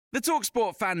The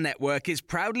TalkSport Fan Network is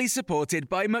proudly supported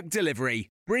by McDelivery,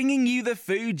 bringing you the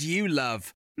food you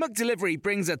love. McDelivery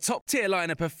brings a top-tier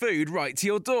lineup of food right to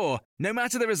your door. No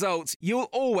matter the result, you'll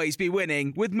always be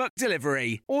winning with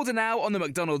McDelivery. Order now on the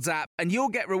McDonald's app and you'll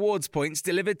get rewards points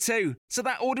delivered too. So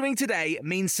that ordering today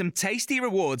means some tasty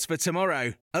rewards for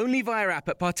tomorrow. Only via app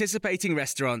at participating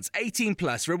restaurants. 18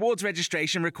 plus rewards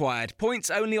registration required. Points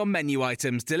only on menu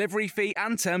items, delivery fee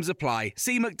and terms apply.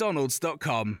 See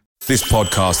mcdonalds.com. This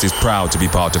podcast is proud to be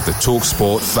part of the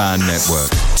TalkSport Fan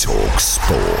Network.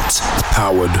 TalkSport.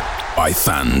 Powered by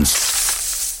fans.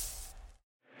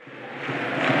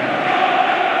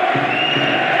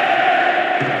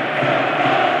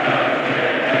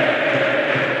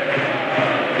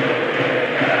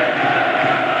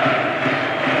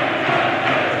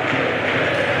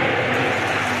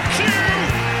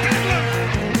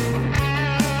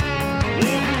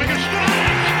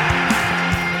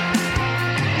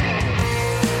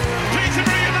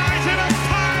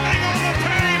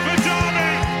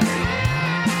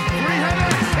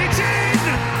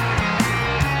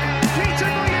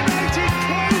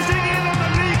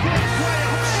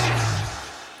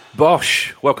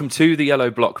 Bosh, welcome to the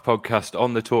Yellow Block podcast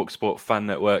on the TalkSport Fan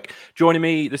Network. Joining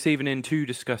me this evening to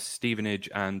discuss Stevenage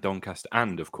and Doncaster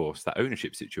and, of course, that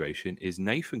ownership situation is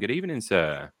Nathan. Good evening,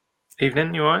 sir.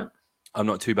 Evening, you all right? I'm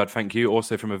not too bad, thank you.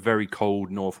 Also from a very cold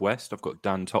northwest, I've got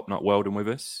Dan Topnut Weldon with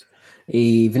us.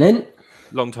 Evening.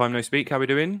 Long time no speak. How are we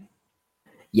doing?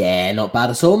 Yeah, not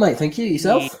bad at all, mate. Thank you.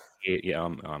 Yourself? Yeah,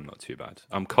 I'm not too bad.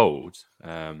 I'm cold,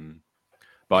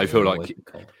 but I feel like...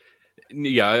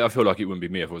 Yeah, I feel like it wouldn't be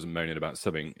me if I wasn't moaning about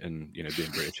something and,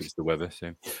 being British is the weather.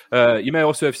 So you may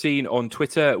also have seen on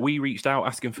Twitter, we reached out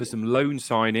asking for some loan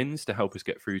sign-ins to help us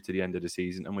get through to the end of the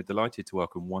season. And we're delighted to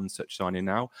welcome one such sign-in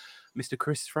now, Mr.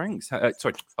 Chris Franks.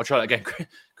 Sorry, I'll try that again.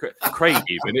 Craig,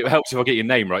 even. It helps if I get your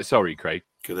name right. Sorry, Craig.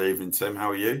 Good evening, Tim. How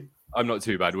are you? I'm not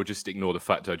too bad. We'll just ignore the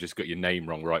fact I just got your name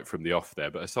wrong right from the off there.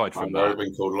 But aside from that, I've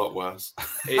been called a lot worse.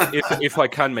 if I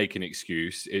can make an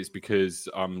excuse, it's because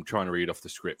I'm trying to read off the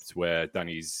script where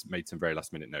Danny's made some very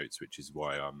last minute notes, which is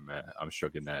why I'm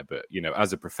struggling there. But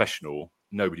as a professional,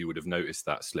 nobody would have noticed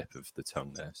that slip of the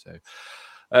tongue there.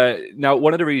 So now,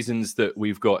 one of the reasons that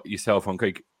we've got yourself on,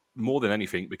 Craig, more than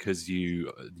anything, because you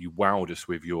wowed us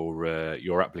with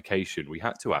your application. We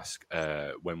had to ask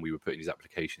when we were putting these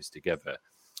applications together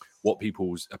what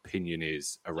people's opinion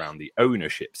is around the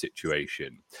ownership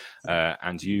situation.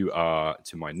 And you are,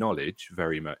 to my knowledge,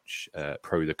 very much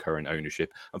pro the current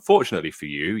ownership. Unfortunately for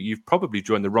you, you've probably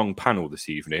joined the wrong panel this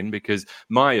evening because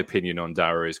my opinion on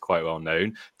Dara is quite well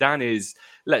known. Dan is,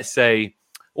 let's say,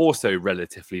 also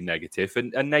relatively negative.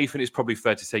 And Nathan, it's probably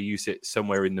fair to say you sit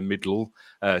somewhere in the middle,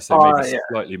 maybe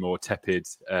slightly more tepid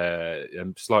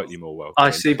and slightly more welcome.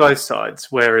 I see both sides,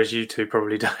 whereas you two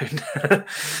probably don't. I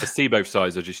see both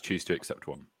sides, I just choose to accept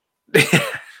one.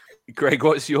 Greg,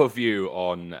 what's your view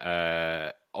on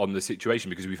the situation?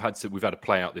 Because we've had a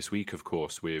play out this week, of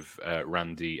course, with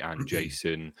Randy and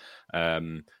Jason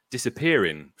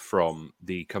disappearing from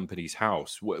the company's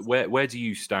house. Where do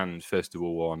you stand, first of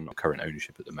all, on current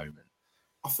ownership at the moment?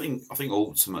 I think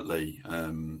ultimately,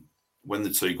 when the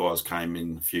two guys came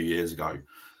in a few years ago,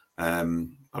 I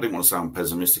didn't want to sound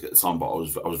pessimistic at the time, but I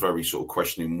was very sort of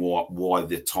questioning why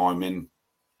the timing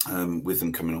with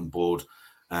them coming on board.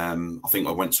 I think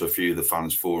I went to a few of the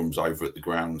fans' forums over at the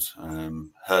ground,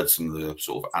 heard some of the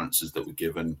sort of answers that were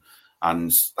given,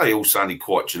 and they all sounded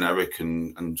quite generic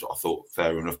and I thought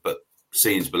fair enough, but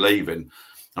seeing's believing.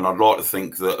 And I'd like to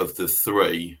think that of the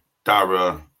three,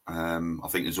 Dara, I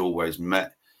think has always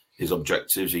met his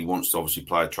objectives. He wants to obviously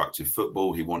play attractive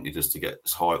football. He wanted us to get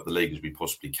as high up the league as we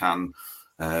possibly can.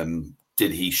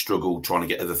 Did he struggle trying to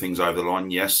get other things over the line?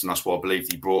 Yes, and that's why I believe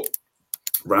he brought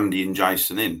Randy and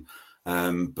Jason in.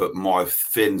 But my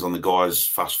feelings on the guys,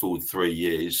 fast forward 3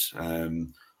 years,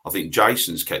 I think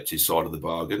Jason's kept his side of the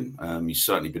bargain. He's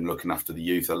certainly been looking after the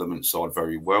youth element side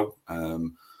very well.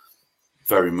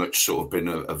 Very much sort of been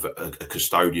a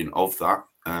custodian of that.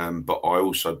 But I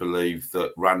also believe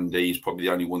that Randy is probably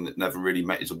the only one that never really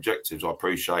met his objectives. I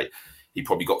appreciate he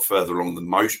probably got further along than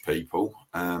most people,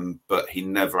 but he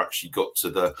never actually got to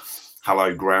the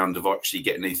hallowed ground of actually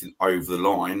getting anything over the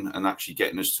line and actually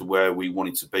getting us to where we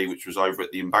wanted to be, which was over at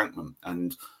the Embankment.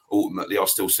 And ultimately, I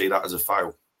still see that as a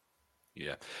fail.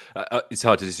 Yeah, it's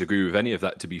hard to disagree with any of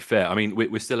that, to be fair. I mean,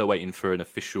 we're still awaiting for an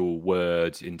official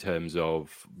word in terms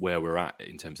of where we're at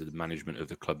in terms of the management of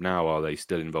the club now. Are they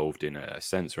still involved in a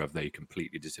sense, or have they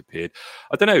completely disappeared?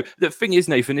 I don't know. The thing is,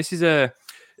 Nathan,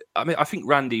 I think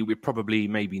Randy, we're probably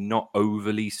maybe not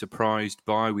overly surprised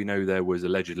by. We know there was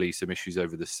allegedly some issues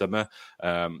over the summer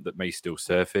that may still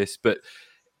surface, but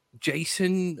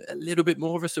Jason, a little bit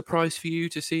more of a surprise for you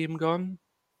to see him gone?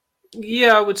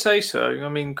 Yeah, I would say so. I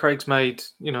mean, Craig's made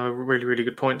really, really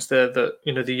good points there. That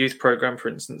the youth program, for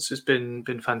instance, has been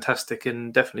fantastic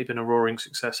and definitely been a roaring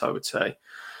success, I would say.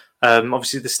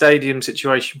 Obviously, the stadium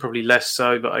situation probably less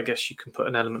so, but I guess you can put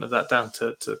an element of that down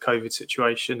to the COVID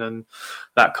situation and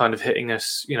that kind of hitting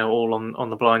us, all on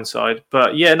the blind side.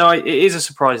 But yeah, no, it is a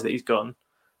surprise that he's gone.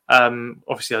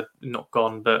 Obviously, not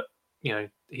gone, but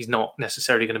he's not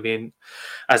necessarily going to be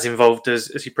as involved as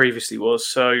he previously was.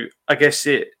 So I guess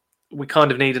we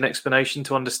kind of need an explanation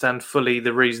to understand fully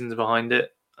the reasons behind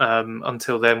it.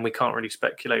 Until then, we can't really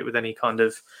speculate with any kind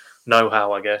of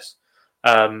know-how, I guess.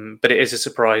 But it is a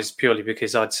surprise purely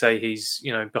because I'd say he's,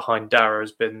 behind Dara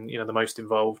has been, the most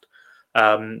involved,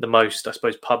 the most, I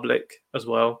suppose, public as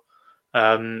well.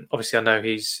 Obviously, I know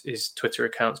his Twitter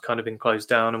account's kind of been closed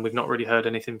down and we've not really heard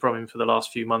anything from him for the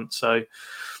last few months. So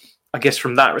I guess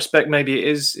from that respect, maybe it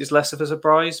is less of a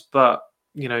surprise, but,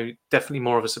 definitely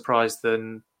more of a surprise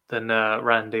than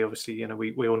Randy. Obviously,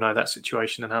 we all know that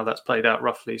situation and how that's played out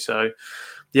roughly. So,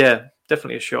 yeah,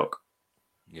 definitely a shock.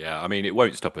 Yeah, I mean, it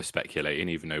won't stop us speculating,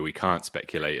 even though we can't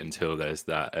speculate until there's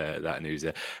that news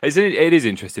there. It is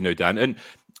interesting, though, Dan. And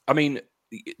I mean,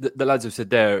 the lads have said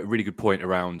there a really good point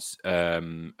around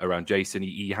Jason.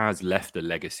 He has left a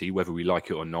legacy, whether we like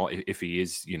it or not. If he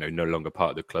is, no longer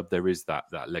part of the club, there is that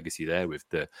legacy there with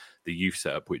the youth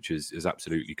setup, which has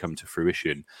absolutely come to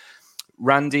fruition.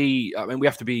 Randy, I mean, we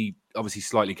have to be obviously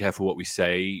slightly careful what we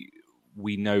say.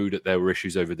 We know that there were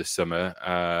issues over the summer,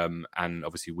 and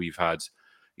obviously we've had,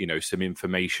 some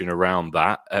information around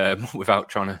that without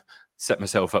trying to set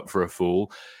myself up for a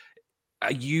fool.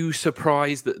 Are you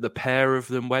surprised that the pair of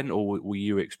them went, or were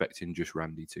you expecting just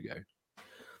Randy to go?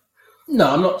 No,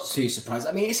 I'm not too surprised.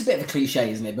 I mean, it's a bit of a cliche,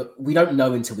 isn't it? But we don't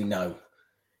know until we know.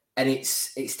 And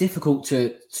it's difficult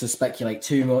to speculate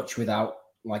too much without,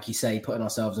 like you say, putting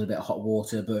ourselves in a bit of hot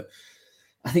water. But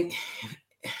I think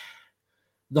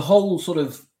the whole sort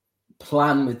of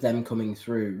plan with them coming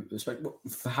through,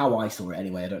 for how I saw it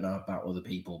anyway, I don't know about other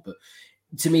people, but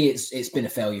to me, it's been a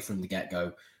failure from the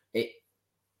get-go.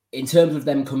 In terms of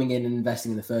them coming in and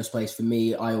investing in the first place, for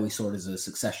me, I always saw it as a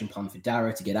succession plan for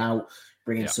Dara to get out,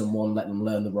 bring in someone, let them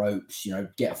learn the ropes,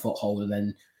 get a foothold, and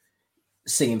then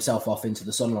sing himself off into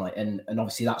the sunlight. And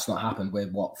obviously that's not happened. We're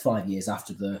 5 years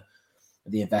after the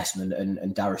investment,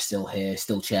 and Dara's still here,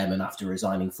 still chairman after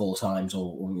resigning 4 times,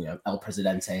 or El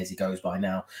Presidente as he goes by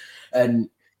now. And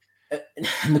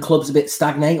the club's a bit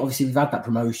stagnant. Obviously we've had that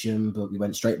promotion, but we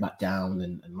went straight back down.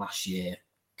 And last year,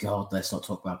 God, let's not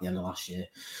talk about the end of last year.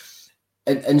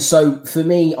 And so for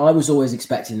me, I was always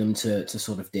expecting them to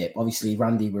sort of dip. Obviously,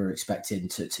 Randy, we were expecting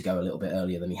to go a little bit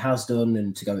earlier than he has done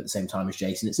and to go at the same time as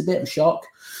Jason. It's a bit of a shock,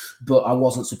 but I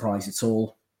wasn't surprised at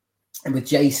all. And with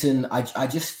Jason, I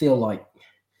just feel like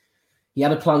he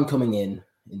had a plan coming in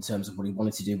terms of what he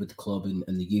wanted to do with the club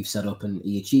and the youth setup, and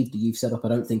he achieved the youth setup. I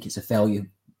don't think it's a failure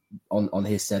on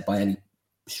his side by any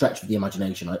stretch of the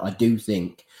imagination. I do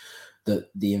think that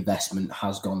the investment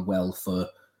has gone well for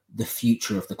the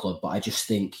future of the club, but I just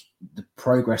think the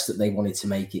progress that they wanted to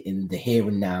make it in the here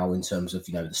and now, in terms of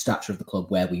the stature of the club,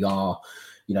 where we are,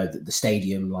 the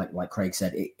stadium, like Craig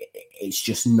said, it's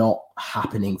just not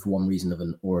happening for one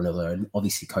reason or another. And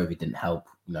obviously COVID didn't help.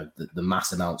 The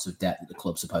mass amounts of debt that the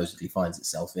club supposedly finds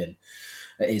itself in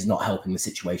is not helping the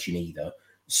situation either.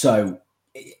 So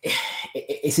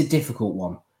it's a difficult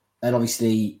one, and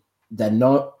obviously they're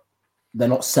not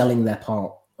selling their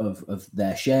part of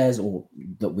their shares, or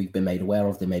that we've been made aware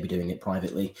of. They may be doing it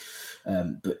privately,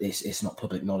 but it's not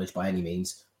public knowledge by any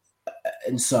means.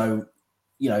 And so,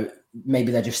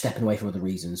 maybe they're just stepping away for other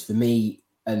reasons. For me,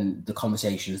 and the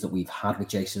conversations that we've had with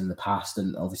Jason in the past,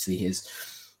 and obviously his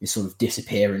sort of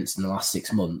disappearance in the last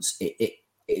 6 months,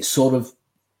 it sort of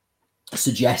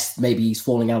suggests maybe he's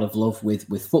falling out of love with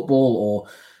football, or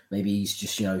maybe he's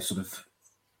just, sort of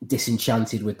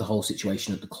disenchanted with the whole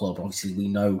situation at the club. Obviously, we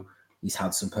know he's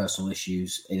had some personal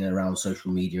issues in and around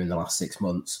social media in the last 6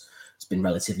 months. It's been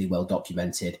relatively well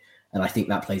documented, and I think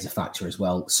that plays a factor as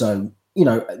well. So,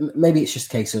 maybe it's just a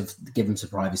case of give them some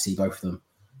privacy, both of them.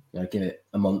 Give it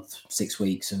a month, 6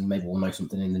 weeks, and maybe we'll know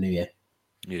something in the new year.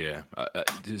 Yeah,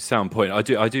 sound point. I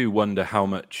do wonder how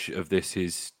much of this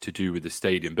is to do with the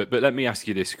stadium. But let me ask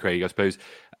you this, Craig. I suppose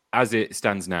as it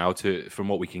stands now, from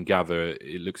what we can gather,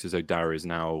 it looks as though Dara is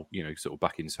now, sort of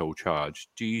back in sole charge.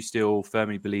 Do you still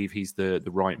firmly believe he's the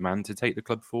right man to take the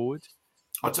club forward?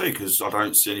 I do, because I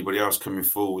don't see anybody else coming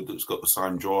forward that's got the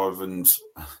same drive and,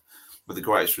 with the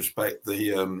greatest respect,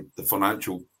 the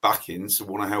financial backings to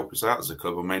want to help us out as a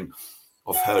club. I mean,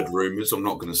 I've heard rumours. I'm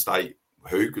not going to state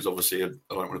who, because obviously I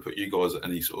don't want to put you guys at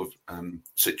any sort of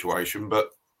situation. But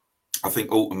I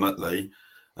think ultimately,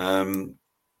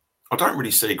 I don't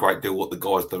really see a great deal what the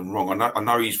guy's done wrong. I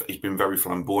know he's been very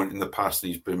flamboyant in the past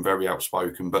and he's been very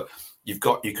outspoken, but you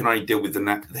can only deal with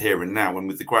the here and now. And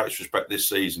with the greatest respect, this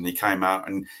season he came out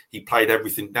and he played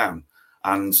everything down.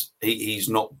 And he's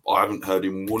not. I haven't heard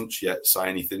him once yet say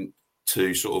anything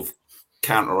to sort of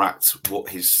counteract what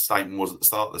his statement was at the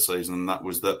start of the season, and that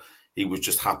was that he was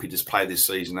just happy to play this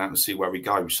season out and see where we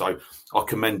go. So I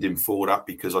commend him for that,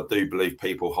 because I do believe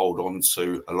people hold on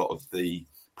to a lot of the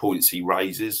points he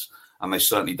raises, and they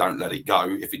certainly don't let it go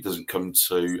if it doesn't come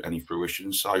to any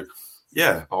fruition. So,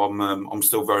 yeah, I'm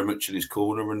still very much in his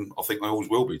corner, and I think I always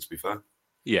will be, to be fair.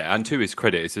 Yeah, and to his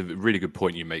credit, it's a really good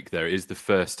point you make there. It is the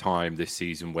first time this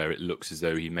season where it looks as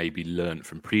though he maybe learnt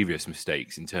from previous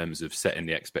mistakes in terms of setting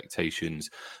the expectations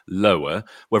lower.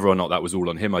 Whether or not that was all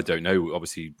on him, I don't know.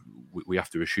 Obviously, we have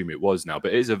to assume it was now,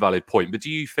 but it is a valid point. But do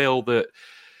you feel that,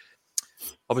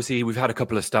 obviously, we've had a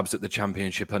couple of stabs at the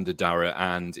Championship under Darragh,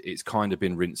 and it's kind of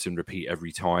been rinse and repeat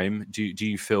every time. Do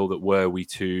you feel that were we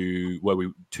to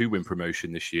win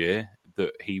promotion this year,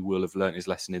 that he will have learnt his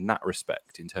lesson in that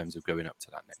respect in terms of going up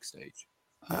to that next stage?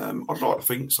 I'd like to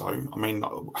think so. I mean,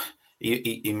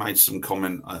 he made some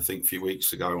comment, I think, a few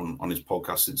weeks ago on his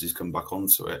podcast since he's come back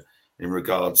onto it, in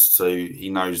regards to he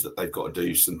knows that they've got to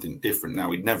do something different.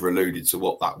 Now, he'd never alluded to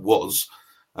what that was,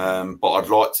 but I'd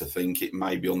like to think it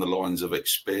may be on the lines of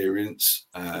experience,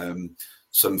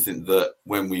 something that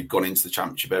when we've gone into the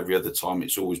Championship every other time,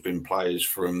 it's always been players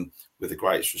from, with the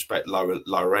greatest respect,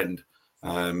 lower end.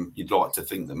 You'd like to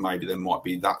think that maybe there might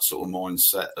be that sort of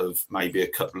mindset of maybe a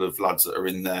couple of lads that are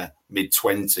in their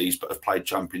mid-20s but have played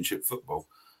Championship football,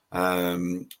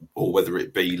 or whether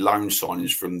it be loan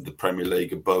signings from the Premier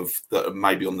League above that are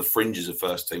maybe on the fringes of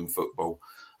first-team football.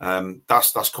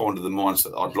 That's kind of the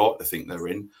mindset that I'd like to think they're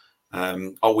in.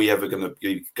 Are we ever going to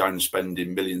be going and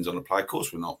spending millions on a player? Of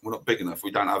course we're not. We're not big enough.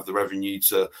 We don't have the revenue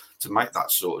to make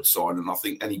that sort of sign. And I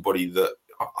think anybody that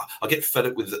I get fed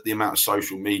up with the amount of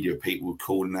social media people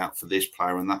calling out for this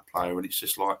player and that player, and it's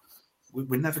just like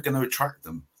we're never going to attract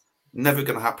them. Never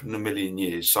going to happen in a million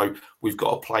years. So we've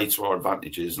got to play to our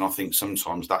advantages, and I think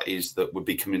sometimes that is that we're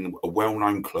becoming a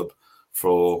well-known club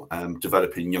for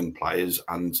developing young players,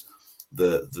 and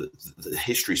the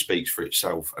history speaks for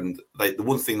itself. And the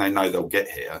one thing they know they'll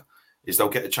get here is they'll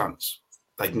get a chance.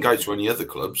 They can go to any other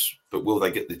clubs, but will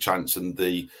they get the chance and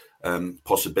the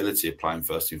possibility of playing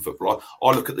first-team football?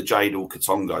 I look at the Jadal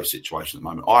Katongo situation at the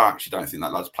moment. I actually don't think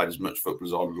that lad's played as much football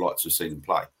as I would like to have seen him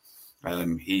play.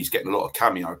 He's getting a lot of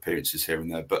cameo appearances here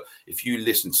and there, but if you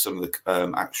listen to some of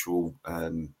the actual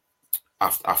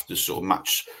after sort of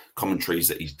match commentaries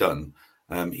that he's done,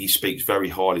 he speaks very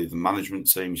highly of the management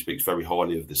team. He speaks very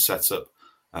highly of the setup.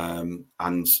 And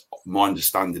my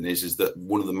understanding is that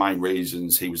one of the main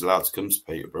reasons he was allowed to come to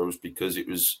Peterborough was because it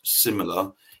was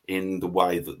similar in the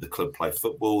way that the club play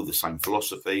football, the same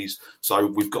philosophies. So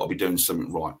we've got to be doing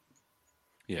something right.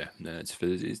 Yeah, no,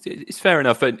 it's fair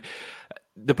enough. But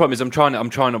the problem is I'm trying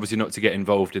obviously not to get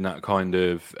involved in that kind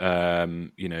of,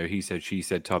 he said, she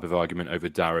said type of argument over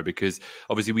Darragh, because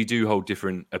obviously we do hold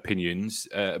different opinions,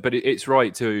 but it's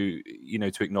right to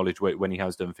acknowledge when he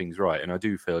has done things right. And I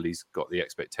do feel he's got the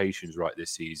expectations right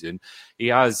this season. He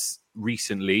has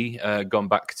recently gone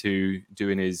back to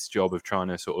doing his job of trying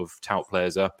to sort of tout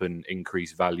players up and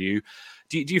increase value.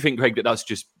 Do you think, Craig, that that's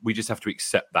just, we just have to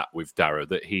accept that with Darragh,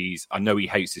 that he's, I know he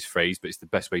hates this phrase, but it's the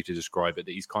best way to describe it,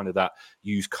 that he's kind of that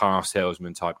used car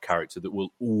salesman type character that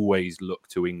will always look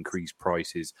to increase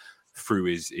prices through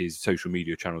his social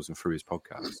media channels and through his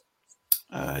podcast?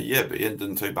 Yeah, but he hasn't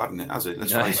done too bad in it, has he?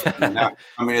 Let's face it. Now,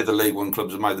 how many of the League One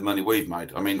clubs have made the money we've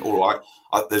made? I mean, all right,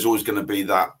 there's always going to be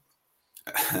that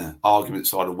argument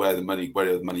side of where the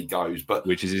money goes, but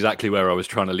which is exactly where I was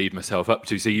trying to lead myself up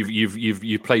to. So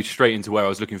you've played straight into where I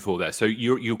was looking for there. So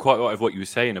you're quite right of what you were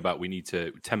saying about we need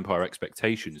to temper our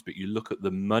expectations, but you look at the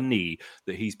money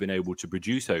that he's been able to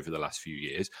produce over the last few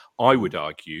years. I would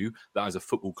argue that as a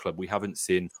football club, we haven't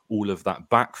seen all of that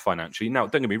back financially. Now,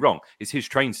 don't get me wrong, it's his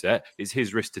train set, it's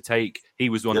his risk to take. He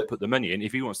was the one that put the money in.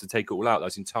 If he wants to take it all out,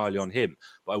 that's entirely on him.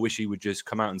 But I wish he would just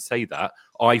come out and say that.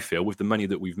 I feel with the money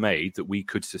that we've made that we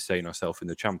could sustain ourselves in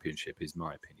the Championship, is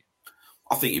my opinion.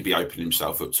 I think he'd be opening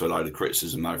himself up to a load of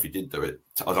criticism now if he did do it.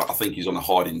 I think he's on a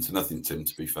hiding to nothing, Tim.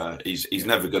 To be fair, he's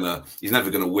never gonna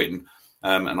win,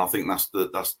 and I think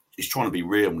that's he's trying to be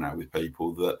real now with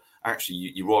people. That actually,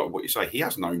 you're right with what you say. He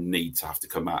has no need to have to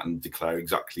come out and declare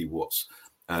exactly what's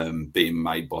being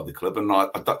made by the club. And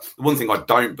the one thing I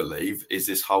don't believe is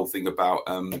this whole thing about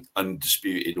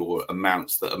undisputed or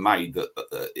amounts that are made, that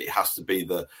it has to be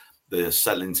the the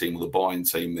selling team or the buying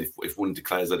team, if one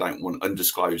declares they don't want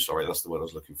undisclosed, sorry, that's the word I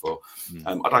was looking for.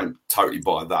 I don't totally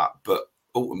buy that, but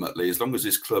ultimately, as long as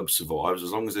this club survives,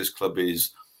 as long as this club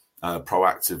is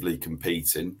proactively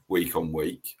competing week on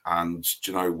week, and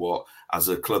do you know what? As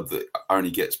a club that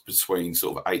only gets between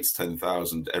sort of 8,000 to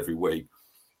 10,000 every week,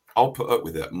 I'll put up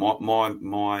with it.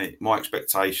 My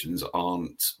expectations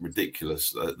aren't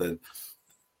ridiculous.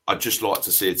 I'd just like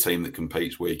to see a team that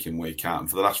competes week in, week out. And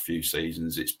for the last few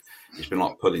seasons, it's been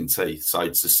like pulling teeth. So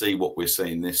to see what we're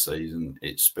seeing this season,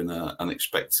 it's been an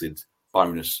unexpected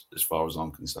bonus as far as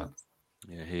I'm concerned.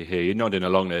 Yeah, here you're nodding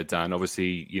along there, Dan.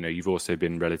 Obviously, you've also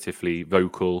been relatively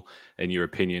vocal in your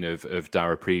opinion of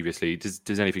Dara previously.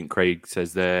 Does anything Craig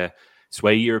says there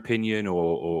sway your opinion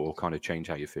or kind of change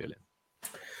how you're feeling?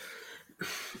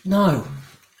 No.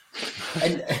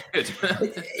 And,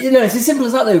 it's as simple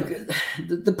as that,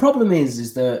 though. The problem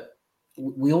is that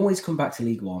we always come back to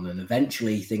League One, and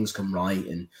eventually things come right,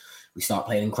 and we start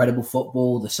playing incredible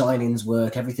football. The signings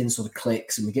work, everything sort of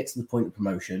clicks, and we get to the point of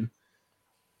promotion.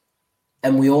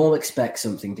 And we all expect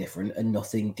something different, and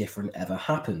nothing different ever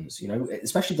happens.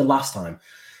 Especially the last time.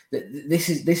 This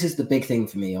is the big thing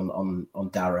for me on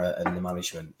Dara and the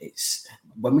management. It's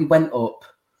when we went up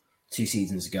 2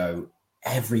 seasons ago,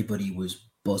 everybody was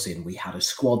buzzing. We had a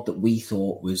squad that we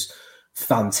thought was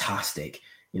fantastic.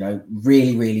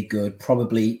 Really, really good.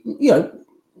 Probably,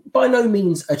 by no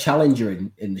means a challenger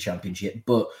in the Championship,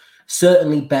 but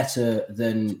certainly better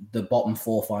than the bottom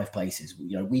 4 or 5 places.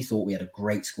 We thought we had a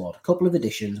great squad. A couple of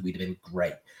additions, we'd have been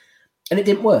great. And it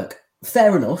didn't work.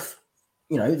 Fair enough.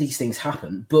 These things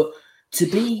happen. But to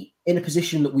be in a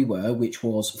position that we were, which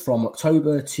was from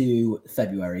October to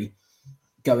February,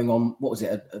 going on, what was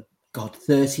it, a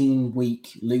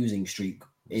 13-week losing streak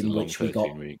in which we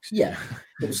got... Weeks. Yeah.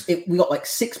 We got like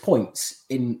 6 points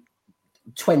in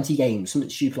 20 games, something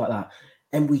stupid like that.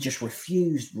 And we just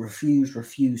refused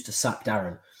to sack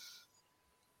Darren.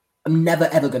 I'm never,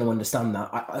 ever going to understand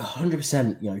that.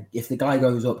 100%, if the guy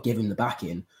goes up, give him the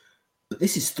backing. But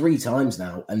this is 3 times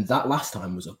now. And that last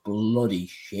time was a bloody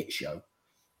shit show.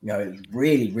 It was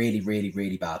really, really, really,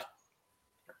 really bad.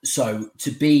 So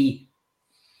to be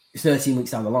 13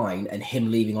 weeks down the line and him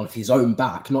leaving on his own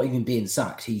back, not even being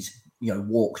sacked, he's,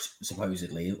 walked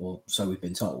supposedly, or so we've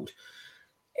been told.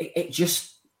 It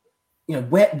just...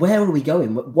 where are we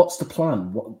going? What's the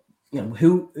plan?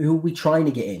 Who are we trying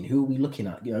to get in? Who are we looking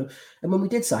at? And when we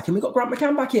did sack him, we got Grant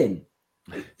McCann back in.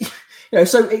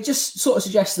 So it just sort of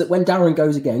suggests that when Darren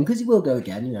goes again, because he will go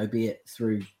again, be it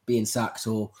through being sacked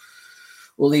or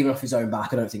leaving off his own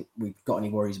back, I don't think we've got any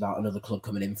worries about another club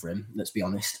coming in for him. Let's be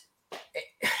honest.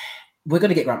 We're going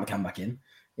to get Grant McCann back in.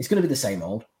 It's going to be the same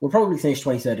old. We'll probably finish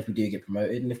 23rd if we do get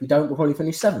promoted, and if we don't, we'll probably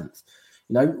finish 7th.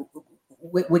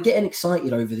 We're getting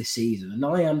excited over this season, and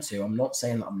I am too. I'm not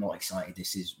saying that I'm not excited.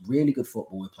 This is really good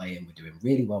football we're playing. We're doing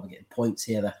really well. We're getting points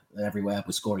here, there, and everywhere.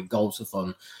 We're scoring goals for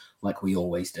fun like we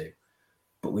always do.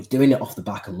 But we're doing it off the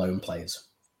back of lone players.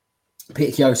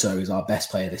 Peter Kyoso is our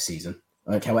best player this season.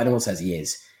 I don't care what anyone says he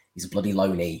is. He's a bloody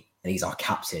loanee, and he's our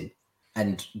captain.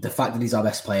 And the fact that he's our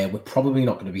best player, we're probably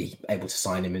not going to be able to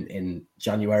sign him in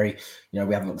January. We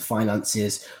haven't got the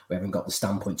finances. We haven't got the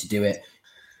standpoint to do it.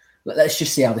 Let's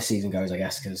just see how the season goes, I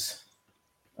guess, because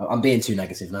I'm being too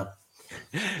negative now.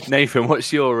 Nathan,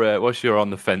 what's your on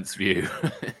the fence view?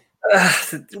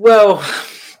 Well,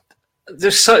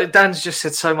 Dan's just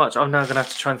said so much. I'm now going to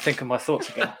have to try and think of my thoughts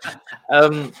again.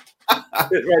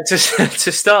 Right, to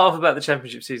start off about the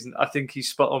Championship season, I think he's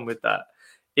spot on with that.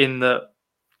 In that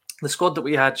the squad that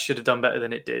we had should have done better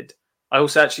than it did. I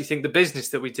also actually think the business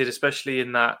that we did, especially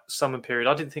in that summer period,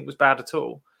 I didn't think was bad at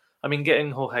all. I mean,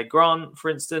 getting Jorge Grant, for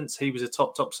instance, he was a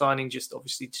top signing, just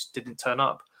didn't turn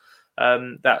up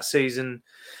that season.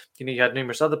 You had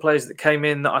numerous other players that came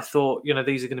in that I thought,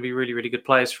 these are going to be really, really good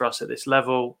players for us at this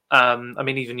level. I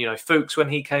mean, even, Fuchs, when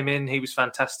he came in, he was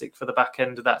fantastic for the back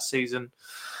end of that season.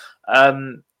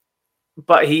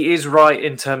 But he is right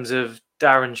in terms of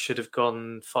Darren should have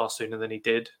gone far sooner than he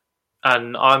did.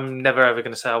 And I'm never, ever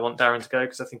going to say I want Darren to go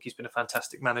because I think he's been a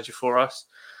fantastic manager for us.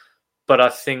 But I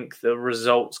think the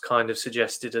results kind of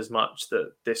suggested as much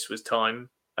that this was time,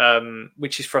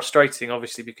 which is frustrating,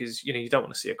 obviously, because, you don't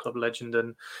want to see a club legend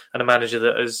and a manager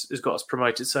that has got us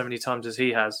promoted so many times as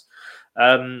he has.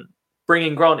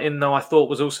 Bringing Grant in, though, I thought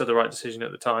was also the right decision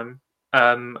at the time.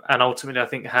 And ultimately, I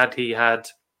think had he had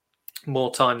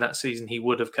more time that season, he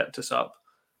would have kept us up.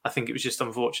 I think it was just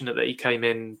unfortunate that he came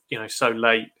in, so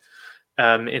late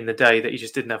in the day that he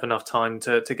just didn't have enough time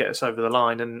to get us over the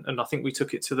line. And I think we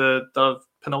took it to the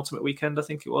penultimate weekend, I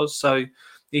think it was. So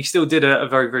he still did a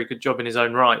very, very good job in his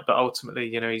own right. But ultimately,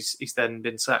 he's then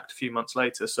been sacked a few months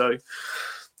later. So,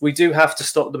 we do have to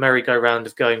stop the merry-go-round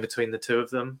of going between the two of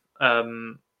them.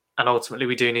 And ultimately,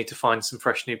 we do need to find some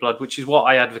fresh new blood, which is what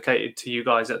I advocated to you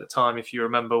guys at the time. If you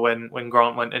remember when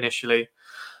Grant went initially,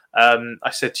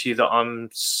 I said to you that I'm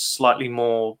slightly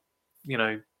more,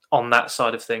 on that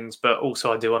side of things, but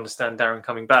also I do understand Darren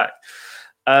coming back.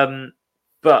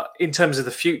 But in terms of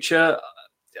the future,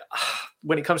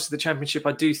 when it comes to the Championship,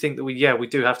 I do think that we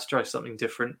do have to try something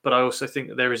different. But I also think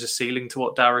that there is a ceiling to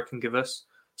what Darren can give us,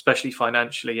 especially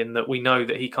financially, in that we know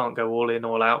that he can't go all in,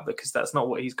 all out, because that's not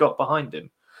what he's got behind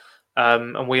him.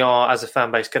 And we are, as a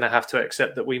fan base, going to have to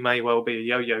accept that we may well be a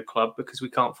yo-yo club because we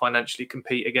can't financially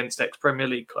compete against ex-Premier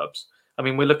League clubs. I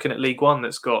mean, we're looking at League One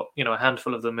that's got, a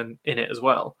handful of them in it as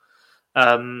well.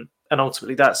 And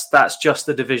ultimately, that's just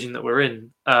the division that we're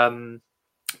in.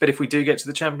 But if we do get to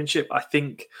the Championship, I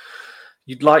think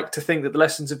you'd like to think that the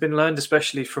lessons have been learned,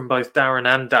 especially from both Darren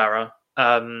and Dara.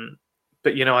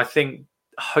 But, I think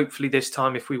hopefully this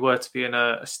time, if we were to be in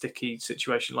a sticky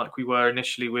situation like we were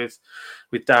initially with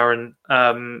Darren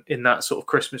in that sort of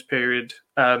Christmas period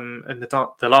and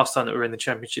the last time that we were in the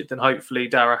Championship, then hopefully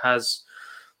Dara has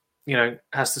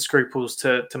the scruples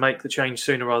to make the change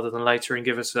sooner rather than later and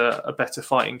give us a better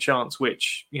fighting chance,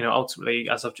 which, ultimately,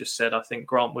 as I've just said, I think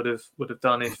Grant would have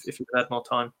done if he had more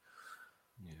time.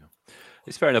 Yeah,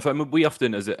 it's fair enough. I mean, we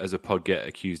often, as a pod, get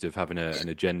accused of having an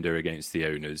agenda against the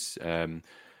owners.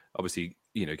 Obviously,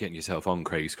 getting yourself on,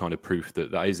 Craig, is kind of proof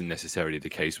that isn't necessarily the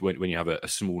case. When you have a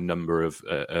small number of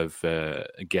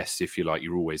guests, if you like,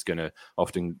 you're always going to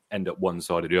often end up one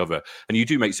side or the other. And you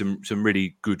do make some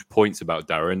really good points about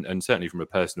Darren, and certainly from a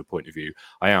personal point of view,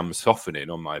 I am softening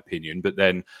on my opinion. But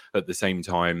then at the same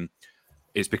time,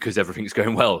 it's because everything's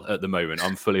going well at the moment.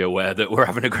 I'm fully aware that we're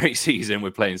having a great season.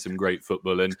 We're playing some great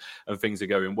football and things are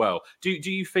going well. Do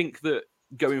you think that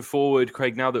going forward,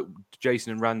 Craig, now that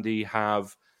Jason and Randy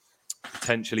have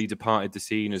potentially departed the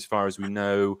scene, as far as we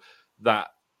know, that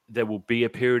there will be a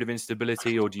period of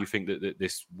instability, or do you think that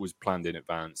this was planned in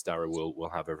advance? Dara will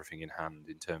have everything in hand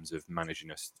in terms of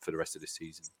managing us for the rest of the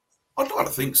season? I'd like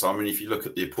to think so. I mean, if you look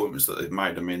at the appointments that they've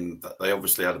made, I mean, they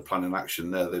obviously had a plan in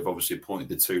action there. They've obviously appointed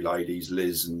the two ladies,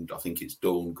 Liz and I think it's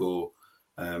Dawn Gore.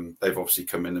 They've obviously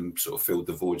come in and sort of filled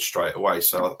the void straight away.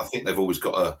 So I think they've always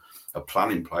got a plan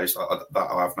in place. That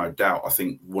I have no doubt. I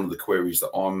think one of the queries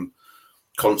that I'm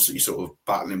constantly sort of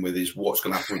battling with is what's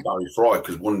going to happen with Barry Fry,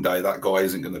 because one day that guy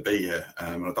isn't going to be here.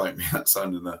 And I don't mean that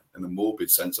sound in a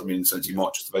morbid sense. I mean, in the sense he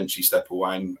might just eventually step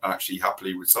away and actually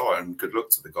happily retire, and good luck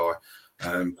to the guy.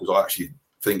 Because I actually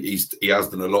think he has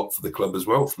done a lot for the club as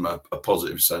well from a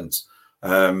positive sense.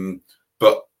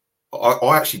 But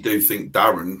I actually do think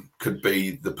Darren could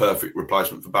be the perfect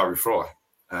replacement for Barry Fry.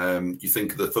 You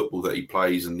think of the football that he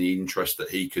plays and the interest that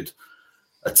he could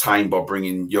attain by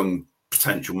bringing young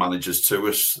potential managers to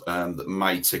us that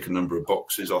may tick a number of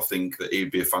boxes. I think that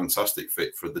he'd be a fantastic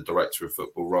fit for the director of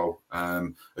football role,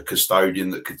 a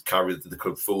custodian that could carry the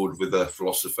club forward with a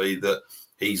philosophy that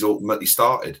he's ultimately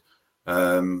started.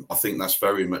 I think that's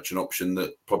very much an option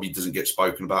that probably doesn't get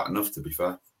spoken about enough, to be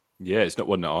fair. Yeah, it's not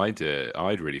one that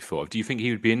I'd really thought of. Do you think he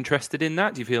would be interested in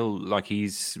that? Do you feel like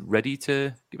he's ready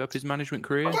to give up his management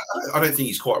career? I don't think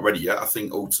he's quite ready yet. I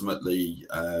think ultimately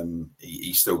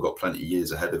he's still got plenty of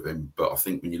years ahead of him. But I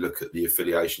think when you look at the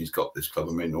affiliation he's got with this club,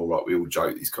 I mean, all right, we all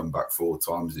joke he's come back 4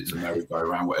 times. It's a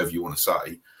merry-go-round, whatever you want to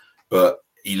say. But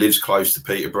he lives close to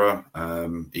Peterborough.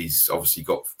 He's obviously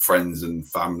got friends and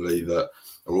family that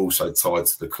are also tied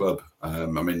to the club. I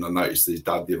mean, I noticed his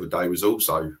dad the other day was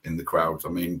also in the crowd. I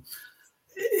mean,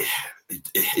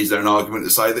 is there an argument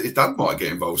to say that his dad might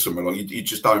get involved somewhere along? You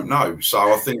just don't know. So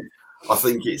I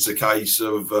think it's a case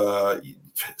of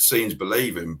seeing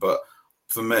believing. But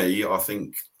for me, I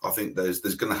think there's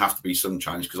going to have to be some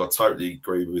change, because I totally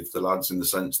agree with the lads in the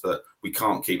sense that we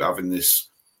can't keep having this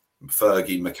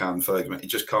Fergie, Fergie. It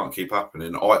just can't keep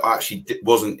happening. I actually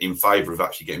wasn't in favour of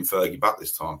actually getting Fergie back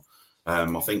this time.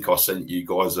 I think I sent you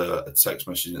guys a text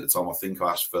message at the time. I think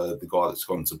I asked for the guy that's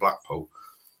gone to Blackpool.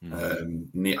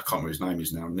 Neil, I can't remember his name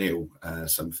is now, Neil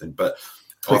something. But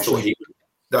Critchley. I thought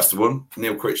that's the one,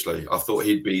 Neil Critchley. I thought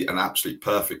he'd be an absolute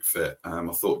perfect fit. I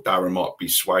thought Darren might be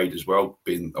swayed as well,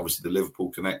 being obviously the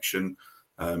Liverpool connection.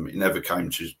 It never came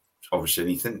to obviously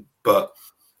anything. But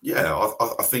yeah,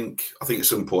 I think at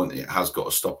some point it has got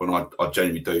to stop, and I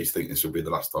genuinely do think this will be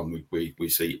the last time we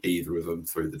see either of them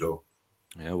through the door.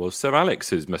 Yeah, well, Sir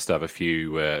Alex must have a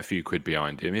few quid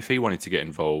behind him. If he wanted to get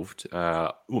involved,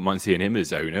 wouldn't mind seeing him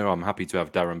as owner. I'm happy to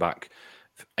have Darren back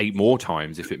 8 more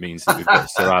times if it means that we've got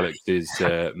Sir Alex's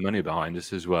money behind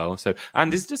us as well. So, and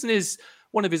doesn't his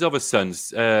one of his other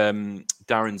sons,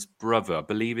 Darren's brother, I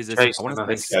believe, is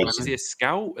is he a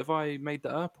scout? Have I made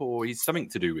that up, or he's something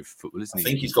to do with football? Isn't he? I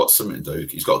think he's got something to do.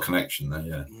 He's got a connection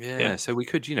there. Yeah. So we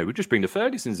could, we'd just bring the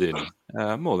Fergusons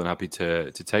in. More than happy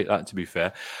to take that. To be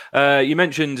fair, you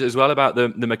mentioned as well about the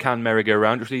McCann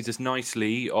merry-go-round, which leads us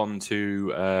nicely on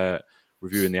to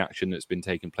reviewing the action that's been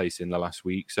taking place in the last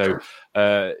week. So,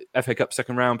 FA Cup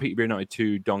second round, Peterborough United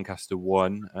 2, Doncaster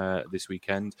 1 this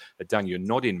weekend. Dan, you're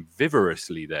nodding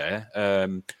vigorously there.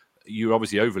 You're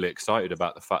obviously overly excited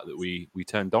about the fact that we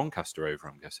turned Doncaster over,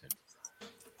 I'm guessing.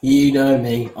 You know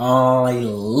me. I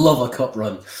love a cup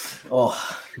run.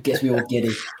 Oh, it gets me all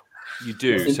giddy. You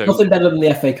do. Nothing better than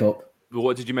the FA Cup.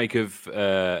 What did you make of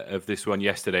this one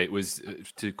yesterday? It was,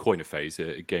 to coin a phrase,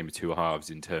 a game of two halves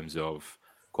in terms of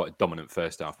quite a dominant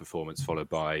first half performance, followed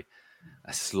by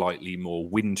a slightly more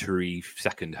wintry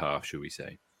second half, shall we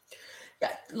say?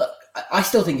 Yeah, look, I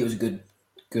still think it was a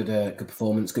good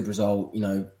performance, good result.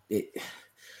 It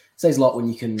says a lot when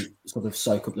you can sort of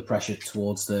soak up the pressure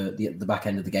towards the back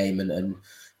end of the game, and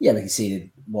we conceded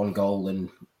one goal, and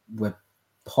we're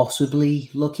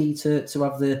possibly lucky to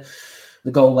have the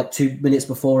goal like 2 minutes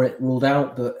before it ruled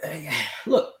out. But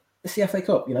look, it's the FA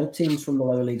Cup. Teams from the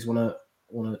lower leagues want to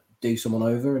do someone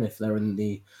over, and if they're in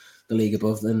the league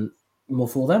above, then more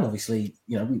for them. Obviously,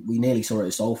 we nearly saw it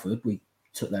at Salford. We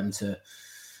took them to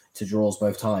draws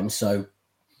both times. So,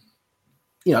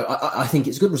 I think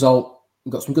it's a good result.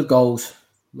 We've got some good goals.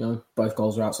 Both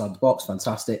goals are outside the box.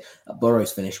 Fantastic.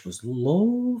 Burrow's finish was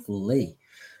lovely.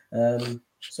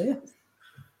 So yeah.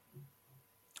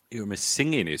 You're almost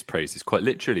singing his praises quite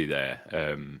literally there.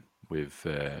 With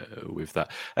that,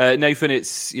 Nathan,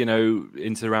 it's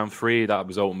into round 3. That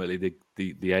was ultimately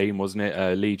the aim, wasn't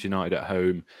it? Leeds United at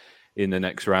home in the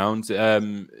next round.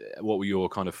 What were your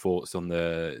kind of thoughts on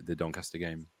the Doncaster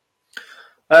game?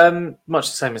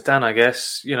 Much the same as Dan, I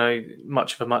guess.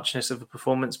 Much of a muchness of a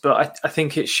performance, but I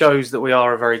think it shows that we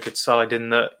are a very good side in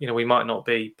that we might not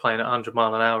be playing at 100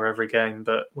 mile an hour every game,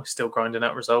 but we're still grinding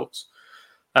out results.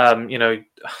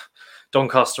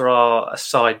 Doncaster are a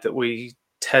side that we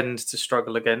tend to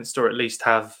struggle against, or at least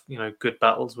have good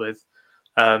battles with.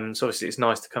 So obviously it's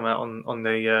nice to come out on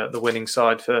the winning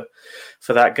side for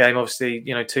that game. Obviously,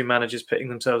 two managers pitting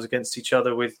themselves against each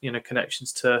other with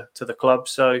connections to the club.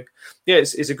 So yeah,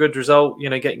 it's a good result.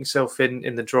 Getting yourself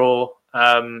in the draw.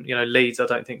 Leeds, I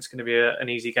don't think it's going to be an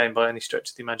easy game by any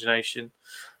stretch of the imagination.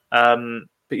 But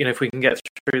if we can get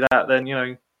through that, then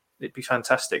it'd be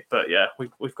fantastic. But yeah,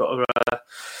 we've got to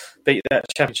beat that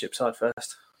Championship side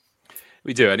first.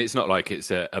 We do, and it's not like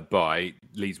it's a bye.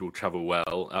 Leeds will travel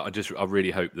well. I really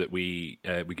hope that we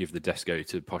give the Desco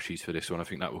to Poshies for this one. I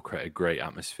think that will create a great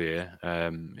atmosphere.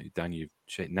 Dan, you're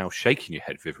now shaking your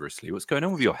head vigorously. What's going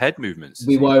on with your head movements?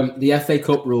 We won't. The FA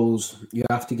Cup rules, you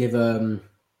have to give an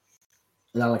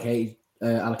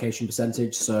allocation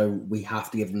percentage, so we have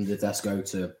to give them the Desco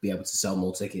to be able to sell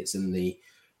more tickets in the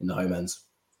home ends.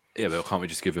 Yeah, but can't we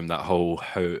just give them that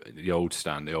the old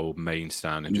stand, the old main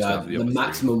stand, and just have the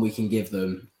maximum we can give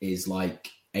them is like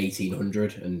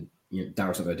 1,800, and Darren's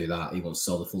not going to do that. He wants to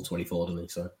sell the full 24, doesn't he?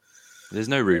 So there's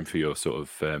no room for your sort of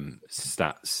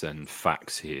stats and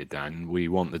facts here, Dan. We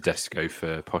want the Desco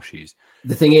for Poshies.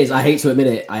 The thing is, I hate to admit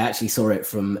it, I actually saw it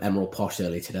from Emerald Posh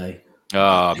earlier today.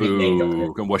 Ah,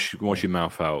 boo! Can wash your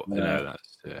mouth out. Yeah.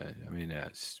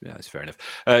 That's fair enough.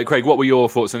 Craig, what were your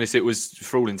thoughts on this? It was,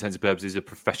 for all intents and purposes, a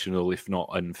professional, if not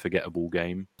unforgettable,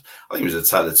 game. I think it was a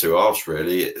tale of two halves,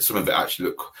 really. Some of it actually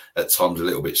looked at times a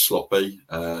little bit sloppy.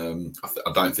 I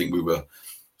don't think we were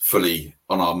fully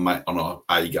on our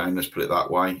A game. Let's put it that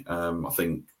way. I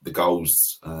think the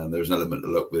goals, there was an element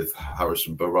of luck with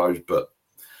Harrison Burrows, but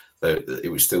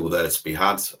it was still there to be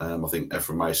had. I think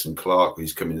Ephraim Mason-Clark,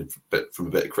 he's coming from a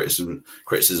bit of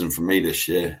criticism from me this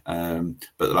year. But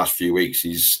the last few weeks,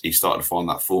 he's started to find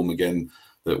that form again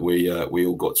that we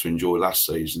all got to enjoy last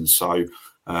season. So,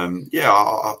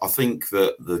 I think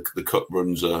that the cup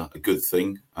runs are a good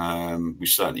thing. We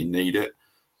certainly need it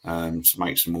to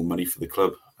make some more money for the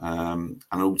club. And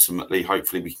ultimately,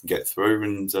 hopefully, we can get through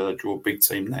and draw a big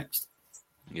team next.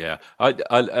 Yeah,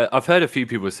 I've heard a few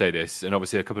people say this, and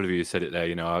obviously a couple of you said it there.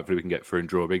 Hopefully we can get through and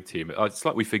draw a big team. It's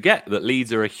like we forget that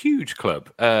Leeds are a huge club,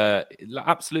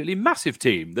 absolutely massive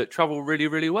team that travel really,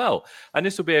 really well, and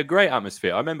this will be a great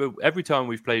atmosphere. I remember every time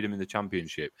we've played them in the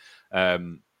Championship,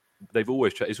 it's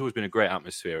always been a great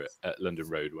atmosphere at London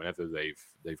Road whenever they've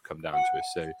they've come down to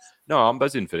us. So no, I'm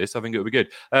buzzing for this. I think it'll be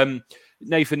good.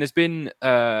 Nathan, there's been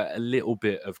a little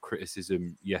bit of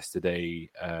criticism yesterday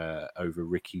over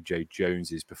Ricky J.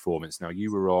 Jones's performance. Now,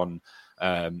 you were on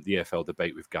the EFL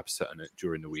debate with Gab Sutton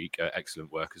during the week.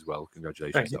 Excellent work as well.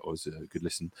 Congratulations. That was a good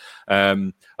listen.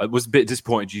 I was a bit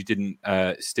disappointed you didn't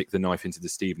stick the knife into the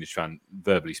Stevenage fan,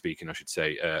 verbally speaking, I should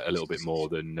say, a little bit more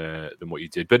than what you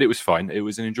did. But it was fine. It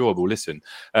was an enjoyable listen.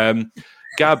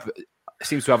 Gab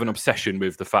seems to have an obsession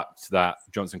with the fact that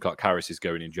Johnson Clark Harris is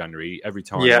going in January. Every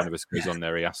time one of us goes on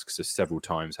there, he asks us several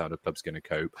times how the club's going to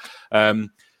cope.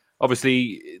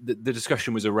 Obviously, the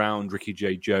discussion was around Ricky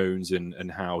J. Jones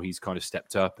and how he's kind of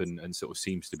stepped up and sort of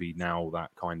seems to be now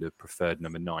that kind of preferred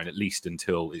number 9, at least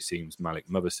until it seems Malik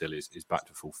Mothersill is back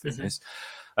to full fitness.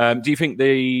 Do you think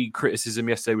the criticism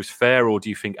yesterday was fair, or do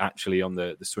you think actually on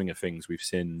the swing of things we've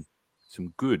seen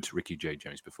some good Ricky J.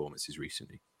 Jones performances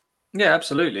recently? Yeah,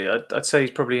 absolutely. I'd say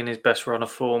he's probably in his best run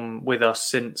of form with us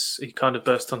since he kind of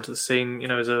burst onto the scene,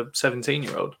 as a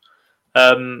 17-year-old.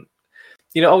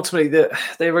 Ultimately,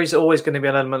 there is always going to be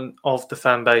an element of the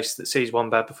fan base that sees one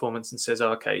bad performance and says,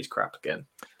 oh, okay, he's crap again.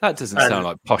 That doesn't sound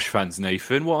like posh fans,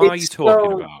 Nathan. What are you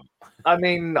talking about? I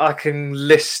mean, I can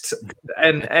list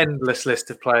an endless list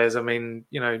of players. I mean,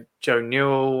 Joe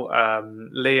Newell,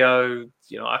 Leo.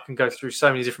 I can go through so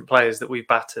many different players that we've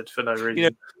battered for no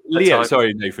reason. Leo,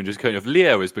 sorry, Nathan, just cutting off.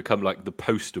 Leo has become like the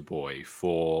poster boy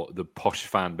for the posh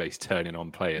fan base turning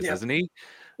on players, hasn't he?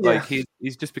 Like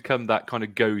he's just become that kind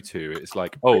of go-to. It's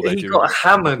like, he got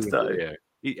hammered though.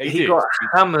 He got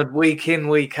hammered week in,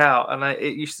 week out, and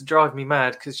it used to drive me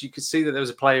mad because you could see that there was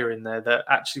a player in there that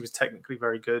actually was technically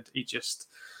very good. He just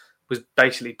was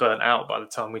basically burnt out by the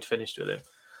time we'd finished with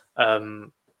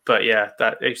him. But yeah,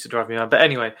 that used to drive me mad. But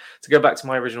anyway, to go back to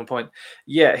my original point,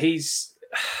 he's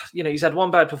had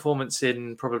one bad performance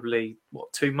in probably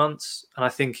 2 months, and I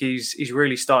think he's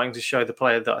really starting to show the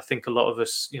player that I think a lot of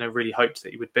us really hoped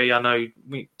that he would be. I know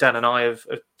Dan and I have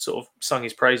sort of sung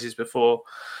his praises before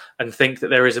and think that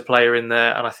there is a player in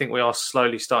there, and I think we are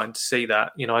slowly starting to see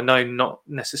that. I know not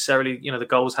necessarily the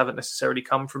goals haven't necessarily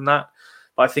come from that,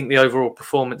 but I think the overall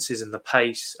performances and the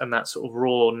pace and that sort of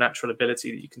raw natural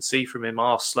ability that you can see from him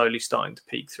are slowly starting to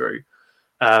peek through.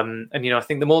 And I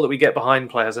think the more that we get behind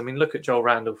players, I mean, look at Joel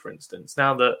Randall, for instance.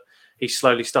 Now that he's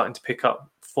slowly starting to pick up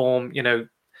form,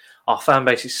 our fan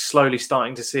base is slowly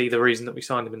starting to see the reason that we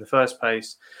signed him in the first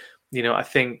place. I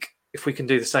think if we can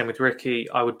do the same with Ricky,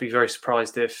 I would be very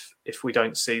surprised if we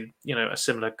don't see, a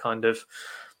similar kind of,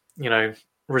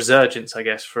 resurgence, I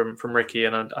guess, from Ricky.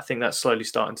 And I think that's slowly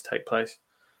starting to take place.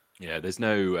 Yeah, there's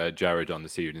no Jared on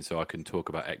this evening, so I can talk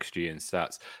about XG and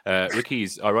stats.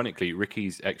 Ricky's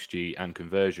XG and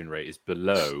conversion rate is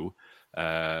below.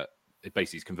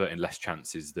 Basically, he's converting less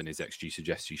chances than his XG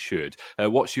suggests he should.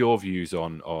 What's your views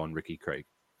on Ricky, Craig?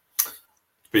 To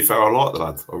be fair, I like the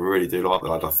lad. I really do like the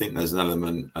lad. I think there's an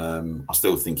element. I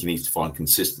still think he needs to find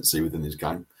consistency within his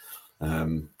game.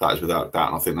 That is without doubt,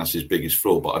 and I think that's his biggest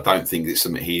flaw. But I don't think it's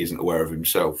something he isn't aware of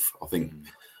himself.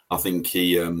 I think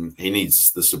he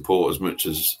needs the support as much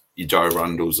as your Joe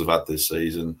Randalls have had this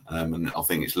season, and I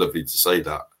think it's lovely to see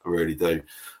that. I really do.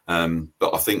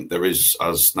 But I think there is,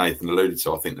 as Nathan alluded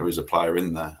to, I think there is a player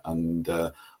in there, and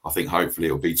I think hopefully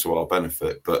it'll be to our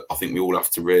benefit. But I think we all have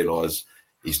to realise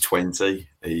he's 20.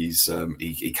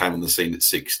 He came on the scene at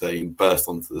 16, burst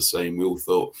onto the scene. We all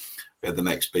thought we had the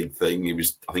next big thing.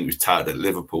 I think he was touted at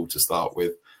Liverpool to start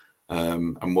with.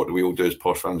 And what do we all do as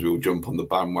posh fans? We all jump on the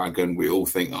bandwagon. We all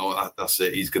think, that's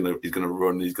it. He's gonna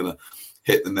run. He's gonna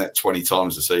hit the net 20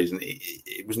 times a season.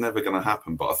 It was never going to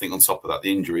happen. But I think on top of that,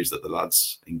 the injuries that the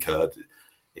lads incurred,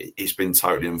 it's been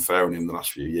totally unfair on him the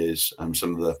last few years.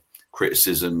 Some of the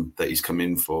criticism that he's come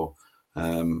in for,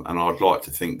 and I'd like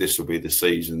to think this will be the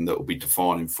season that will be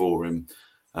defining for him.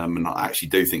 And I actually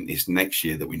do think this next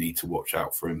year that we need to watch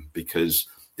out for him, because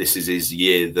this is his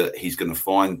year that he's going to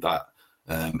find that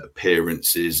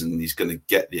appearances, and he's going to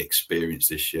get the experience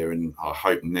this year, and I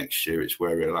hope next year it's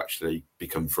where it'll actually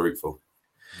become fruitful.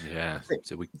 Yeah.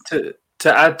 So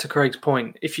to add to Craig's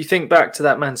point, if you think back to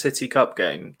that Man City Cup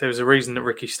game, there was a reason that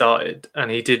Ricky started,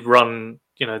 and he did run,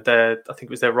 I think it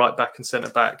was their right back and centre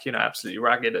back, absolutely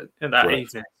ragged at that Correct.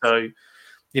 evening. So,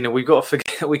 we've got to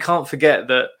forget, we can't forget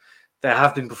that there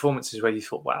have been performances where you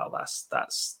thought, wow,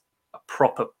 that's a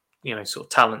proper, sort of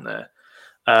talent there.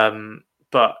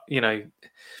 But,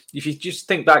 if you just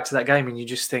think back to that game and you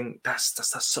just think that's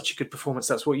such a good performance,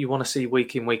 that's what you want to see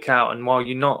week in, week out. And while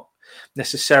you're not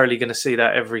necessarily going to see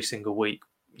that every single week,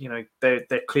 there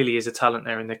clearly is a talent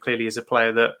there, and there clearly is a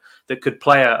player that could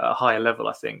play at a higher level,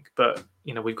 I think. But,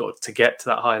 we've got to get to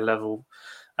that higher level.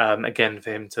 again,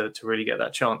 for him to really get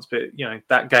that chance. But,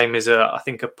 that game is, I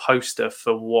think, a poster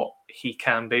for what he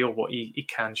can be or what he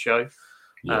can show.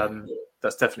 Yeah.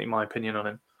 That's definitely my opinion on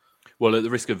him. Well, at the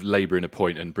risk of labouring a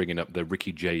point and bringing up the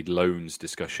Ricky Jade loans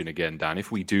discussion again, Dan,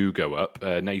 if we do go up,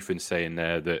 Nathan's saying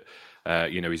there that,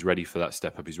 he's ready for that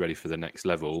step up, he's ready for the next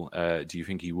level. Do you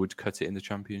think he would cut it in the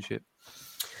Championship?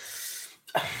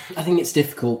 I think it's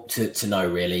difficult to know,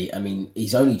 really. I mean,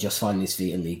 he's only just finding his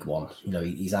feet in League One.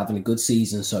 He's having a good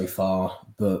season so far,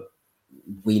 but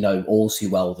we know all too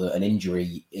well that an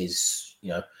injury is,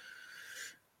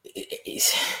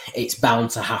 it's bound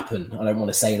to happen. I don't want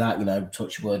to say that,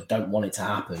 touch wood, don't want it to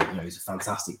happen. He's a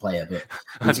fantastic player, but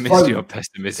I've missed your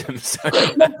pessimism. So.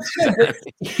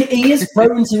 He is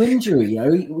prone to injury.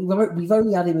 We've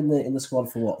only had him in the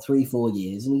squad for 3-4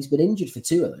 years, and he's been injured for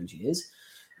 2 of those years.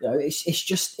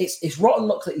 It's rotten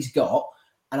luck that he's got,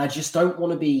 and I just don't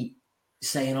want to be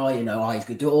saying, he's going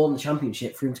to do it all in the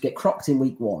Championship for him to get crocked in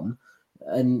week 1,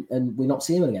 and we not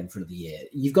see him again for the year.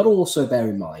 You've got to also bear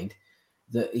in mind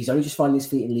that he's only just finding his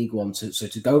feet in League One, so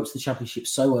to go up to the Championship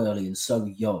so early and so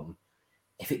young,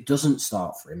 if it doesn't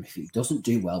start for him, if he doesn't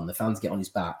do well and the fans get on his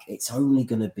back, it's only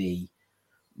going to be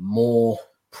more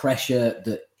pressure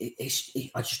that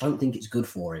I just don't think it's good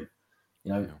for him.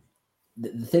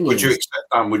 The thing would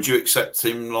you accept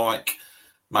him like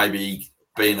maybe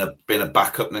being a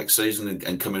backup next season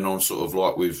and coming on sort of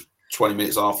like with 20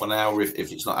 minutes, half an hour if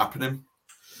it's not happening?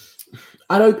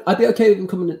 I'd be okay with him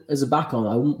coming as a back on.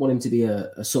 I wouldn't want him to be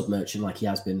a sub merchant like he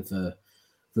has been for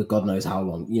God knows how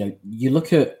long. You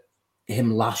look at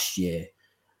him last year,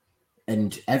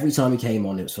 and every time he came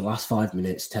on, it was for the last 5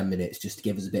 minutes, 10 minutes, just to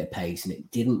give us a bit of pace, and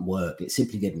it didn't work. It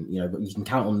simply didn't. But you can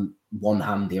count on one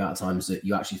hand the amount of times that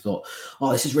you actually thought,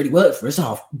 this has really worked for us.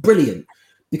 Brilliant.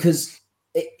 Because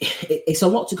it's a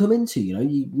lot to come into.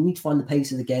 You need to find the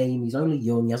pace of the game. He's only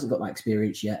young. He hasn't got that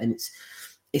experience yet, and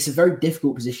it's a very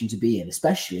difficult position to be in,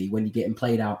 especially when you're getting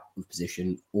played out of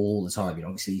position all the time.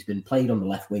 Obviously, he's been played on the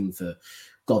left wing for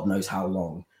God knows how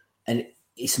long, and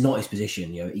it's not his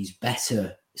position. He's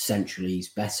better centrally. He's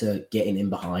better getting in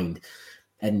behind,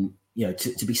 and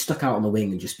to be stuck out on the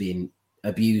wing and just being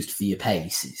abused for your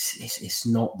pace, it's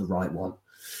not the right one.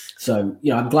 So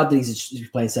I'm glad that he's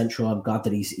playing central. I'm glad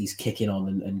that he's kicking on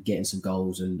and getting some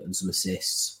goals and some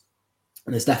assists.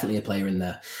 And there's definitely a player in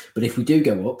there. But if we do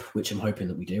go up, which I'm hoping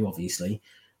that we do, obviously,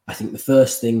 I think the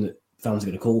first thing that fans are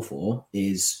going to call for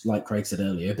is, like Craig said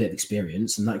earlier, a bit of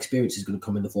experience. And that experience is going to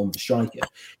come in the form of a striker.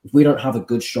 If we don't have a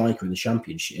good striker in the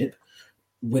Championship,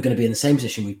 we're going to be in the same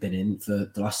position we've been in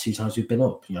for the last 2 times we've been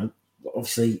up.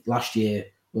 Obviously, last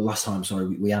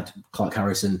time, we had Clark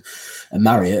Harris and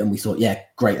Marriott, and we thought, yeah,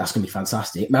 great, that's going to be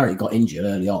fantastic. Marriott got injured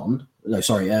early on.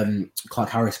 Clark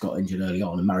Harris got injured early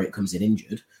on, and Marriott comes in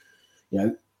injured.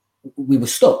 We were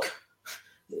stuck.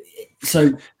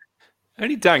 So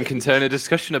only Dan can turn a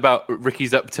discussion about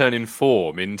Ricky's upturning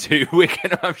form into we're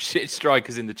going to have shit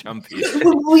strikers in the Championship.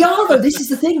 We are, though. This is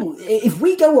the thing. If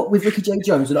we go up with Ricky J.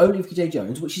 Jones and only Ricky J.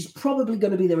 Jones, which is probably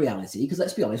going to be the reality, because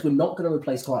let's be honest, we're not going to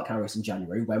replace Clark Harris in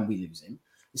January when we lose him.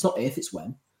 It's not if, it's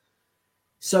when.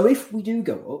 So if we do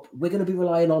go up, we're going to be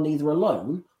relying on either a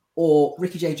loan or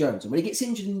Ricky J. Jones. And when he gets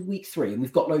injured in week 3 and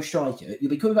we've got no striker, you'll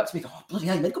be coming back to me, bloody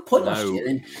hell, you made a good point last year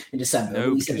in December.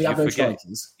 No, we said we have no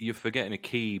strikers. You're forgetting a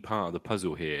key part of the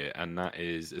puzzle here, and that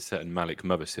is a certain Malik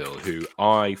Mothersill, who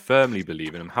I firmly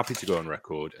believe, and I'm happy to go on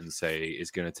record and say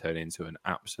is going to turn into an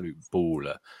absolute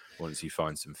baller once he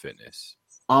finds some fitness.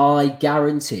 I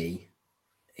guarantee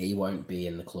he won't be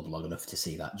in the club long enough to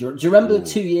see that. Do you remember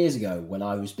 2 years ago when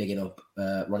I was bigging up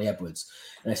Ronnie Edwards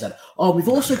and I said, we've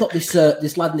also got this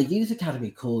lad in the youth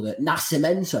academy called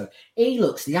Nascimento. He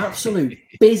looks the absolute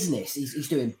business. He's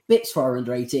doing bits for our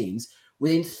under-18s.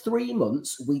 Within 3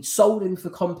 months, we'd sold him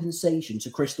for compensation to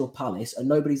Crystal Palace, and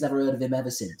nobody's ever heard of him ever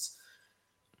since.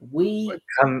 We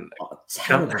are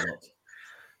terrible.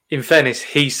 In fairness,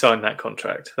 he signed that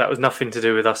contract. That was nothing to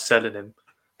do with us selling him.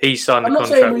 He signed the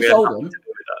contract.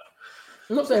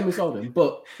 I'm not saying we sold him,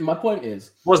 but my point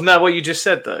is... Wasn't that what you just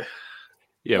said, though?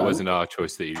 Yeah, it wasn't our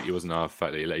choice. It wasn't our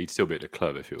fact that he'd still be at the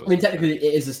club if it was. I mean, technically,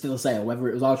 it is still a sale. Whether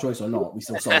it was our choice or not, we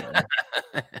still sold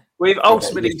him. We've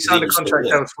ultimately signed a contract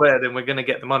elsewhere, then we're going to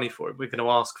get the money for it. We're going to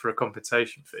ask for a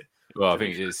compensation fee. Well, I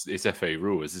think it's FA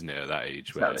rules, isn't it, at that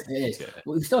age? Where, it is. Yeah.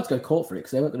 Well, we still have to go to court for it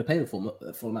because they weren't going to pay the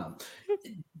full amount.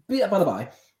 Be that by the by,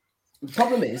 the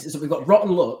problem is that we've got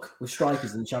rotten luck with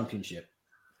strikers in the Championship.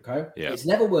 Okay? Yeah. It's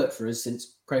never worked for us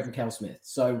since Craig McHale-Smith.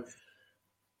 So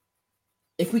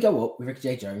if we go up with Ricky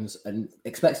J. Jones and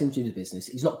expect him to do the business,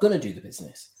 he's not going to do the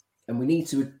business. And we need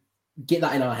to get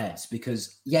that in our heads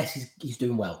because, yes, he's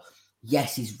doing well.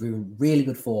 Yes, he's in really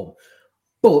good form.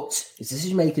 But his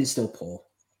decision making is still poor,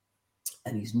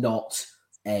 and he's not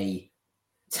a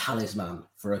talisman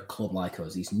for a club like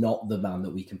us. He's not the man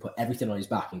that we can put everything on his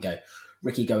back and go,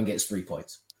 Ricky, go and get us 3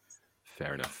 points.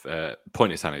 Fair enough.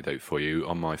 Pointless anecdote for you.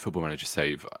 On my Football Manager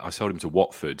save, I sold him to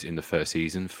Watford in the first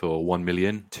season for 1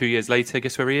 million. 2 years later,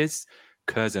 guess where he is?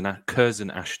 Curzon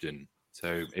Ashton.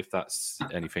 So if that's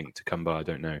anything to come by, I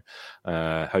don't know.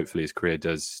 Hopefully his career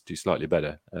does do slightly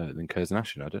better than Curzon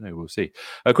Ashton. I don't know. We'll see.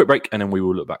 A quick break, and then we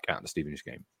will look back at the Stevenage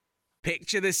game.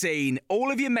 Picture the scene.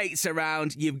 All of your mates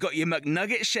around, you've got your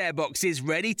McNugget share boxes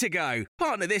ready to go.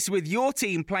 Partner this with your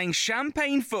team playing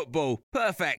champagne football.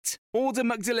 Perfect. Order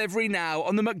McDelivery now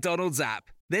on the McDonald's app.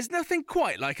 There's nothing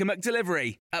quite like a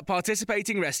McDelivery. At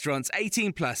participating restaurants,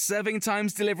 18 plus, serving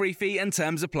times, delivery fee and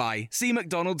terms apply. See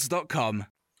mcdonalds.com.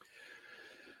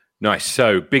 Nice.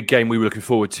 So, big game we were looking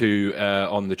forward to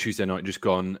on the Tuesday night just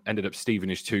gone. Ended up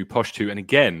Stevenage 2, Posh 2. And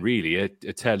again, really a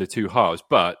tale of two halves.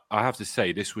 But I have to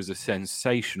say, this was a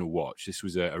sensational watch. This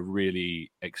was a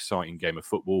really exciting game of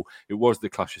football. It was the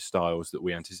clash of styles that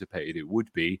we anticipated it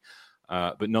would be.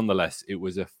 But nonetheless, it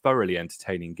was a thoroughly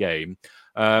entertaining game.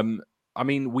 I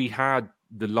mean, we had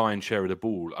the lion's share of the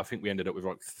ball. I think we ended up with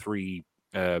like three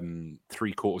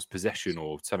quarters possession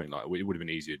or something like that. It would have been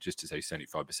easier just to say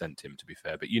 75%, Tim, to be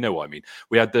fair, but you know what I mean.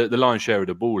 We had the lion's share of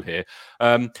the ball here.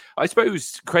 I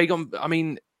suppose, Craig,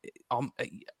 it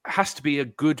has to be a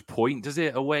good point, does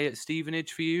it, away at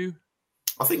Stevenage for you?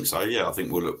 I think so, yeah. I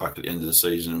think we'll look back at the end of the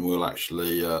season and we'll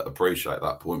actually appreciate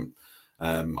that point.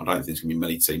 I don't think there's going to be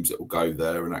many teams that will go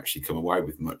there and actually come away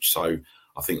with much. So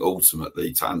I think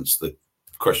ultimately, to answer the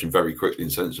question very quickly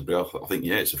and sensibly, I think,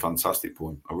 yeah, it's a fantastic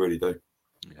point. I really do.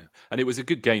 Yeah, and it was a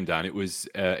good game, Dan. It was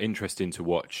interesting to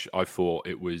watch. I thought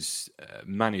it was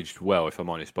managed well, if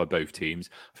I'm honest, by both teams.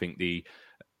 I think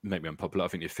maybe unpopular, I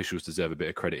think the officials deserve a bit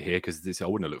of credit here because I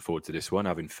wouldn't have looked forward to this one,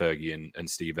 having Fergie and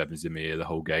Steve Evans in the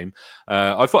whole game.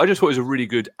 I just thought it was a really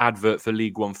good advert for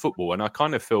League One football, and I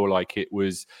kind of feel like it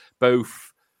was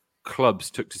both clubs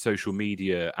took to social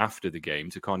media after the game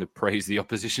to kind of praise the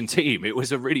opposition team. It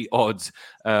was a really odd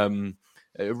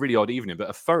evening, but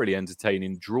a thoroughly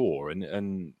entertaining draw.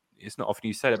 And it's not often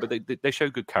you say that, but they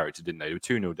showed good character, didn't they? They were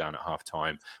 2-0 down at half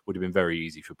time. Would have been very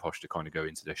easy for Posh to kind of go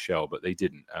into their shell, but they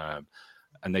didn't.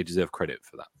 And they deserve credit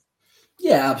for that.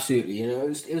 Yeah, absolutely. It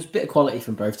was a bit of quality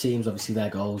from both teams. Obviously, their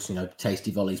goals,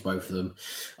 tasty volleys, both of them.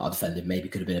 Our defending maybe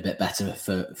could have been a bit better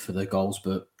for the goals,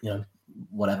 but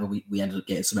whatever. We ended up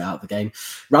getting something out of the game.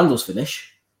 Randall's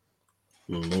finish,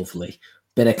 lovely.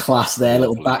 Bit of class there,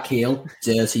 little back heel,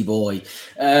 dirty boy.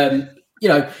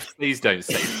 Please don't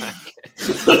say that.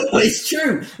 It's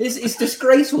true. It's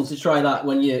disgraceful to try that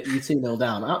when you're 2-0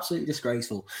 down. Absolutely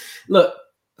disgraceful. Look,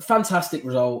 fantastic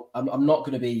result. I'm not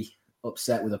going to be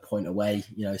upset with a point away,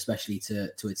 especially to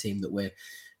a team that we're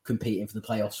competing for the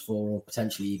playoffs for, or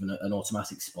potentially even an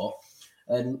automatic spot.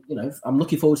 And, I'm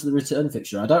looking forward to the return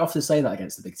fixture. I don't often say that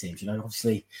against the big teams.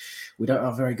 Obviously we don't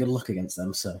have very good luck against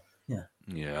them. So, yeah.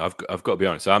 Yeah, I've got to be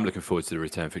honest. I'm looking forward to the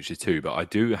return fixture too, but I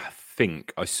do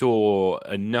think I saw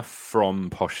enough from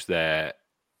Posh there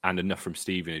and enough from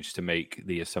Stevenage to make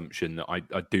the assumption that I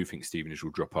do think Stevenage will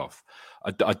drop off.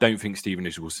 I don't think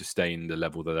Stevenage will sustain the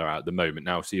level that they're at the moment.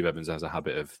 Now, Steve Evans has a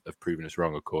habit of proving us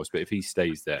wrong, of course, but if he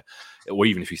stays there, or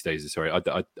even if he stays there, sorry,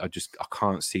 I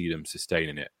can't see them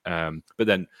sustaining it. But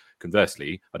then,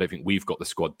 conversely, I don't think we've got the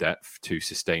squad depth to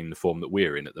sustain the form that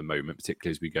we're in at the moment,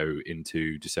 particularly as we go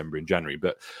into December and January.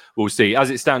 But we'll see. As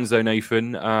it stands, though,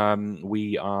 Nathan,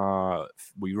 we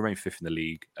remain fifth in the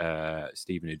league.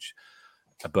 Stevenage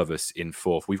above us in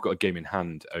fourth. We've got a game in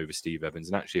hand over Steve Evans,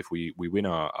 and actually if we win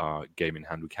our game in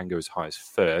hand, we can go as high as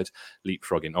third,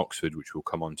 leapfrogging Oxford, which we'll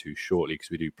come on to shortly because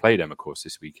we do play them, of course,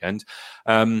 this weekend.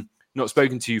 Not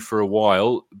spoken to you for a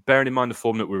while. Bearing in mind the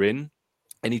form that we're in,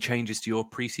 any changes to your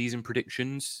pre-season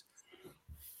predictions?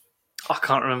 I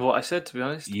can't remember what I said, to be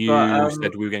honest. You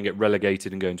said we were going to get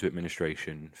relegated and go into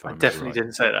administration. I definitely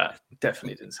didn't say that.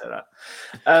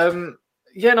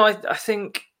 I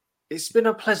think it's been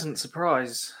a pleasant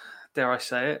surprise, dare I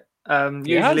say it.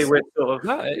 Usually we're sort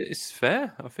of... It's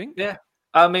fair, I think. Yeah.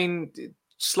 I mean,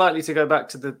 slightly to go back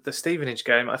to the Stevenage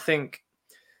game, I think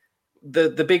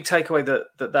the big takeaway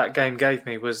that game gave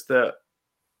me was that,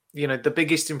 the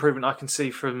biggest improvement I can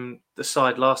see from the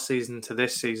side last season to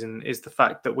this season is the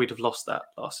fact that we'd have lost that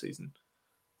last season.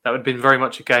 That would have been very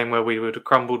much a game where we would have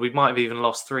crumbled. We might have even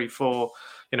lost 3-4,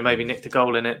 maybe nicked a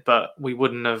goal in it, but we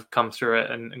wouldn't have come through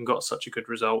it and got such a good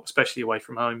result, especially away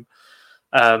from home.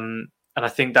 And I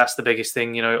think that's the biggest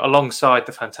thing, alongside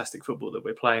the fantastic football that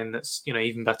we're playing, that's,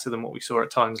 even better than what we saw at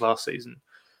times last season.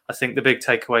 I think the big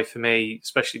takeaway for me,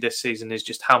 especially this season, is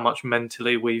just how much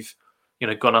mentally we've,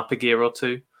 gone up a gear or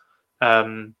two.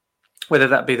 Whether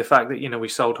that be the fact that we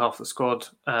sold half the squad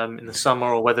in the summer,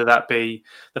 or whether that be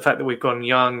the fact that we've gone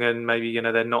young and maybe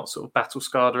they're not sort of battle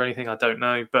scarred or anything, I don't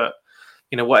know. But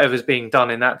whatever's being done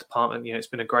in that department, it's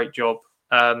been a great job,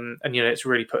 and it's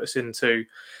really put us into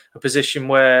a position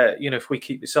where if we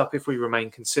keep this up, if we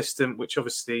remain consistent, which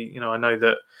obviously I know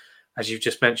that, as you've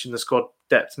just mentioned, the squad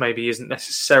depth maybe isn't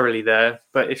necessarily there,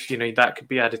 but if that could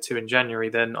be added to in January,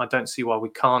 then I don't see why we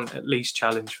can't at least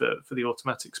challenge for the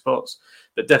automatic spots,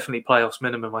 but definitely playoffs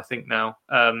minimum, I think now.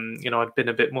 I'd been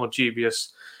a bit more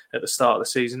dubious at the start of the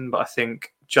season, but I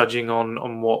think judging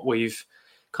on what we've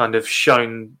kind of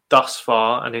shown thus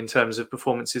far, and in terms of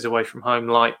performances away from home,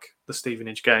 like the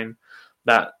Stevenage game,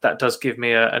 that does give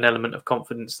me an element of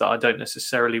confidence that I don't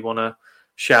necessarily want to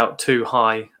shout too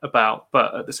high about,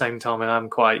 but at the same time I am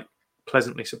quite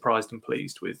pleasantly surprised and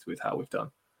pleased with how we've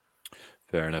done.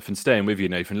 Fair enough. And staying with you,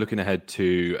 Nathan, looking ahead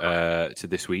to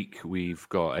this week, we've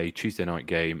got a Tuesday night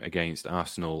game against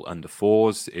Arsenal under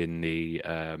fours in the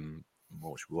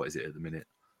what is it at the minute?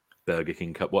 Burger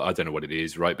King Cup. Well, I don't know what it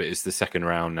is, right? But it's the second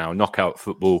round now, knockout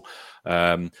football.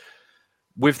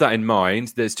 With that in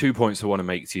mind, there's 2 points I want to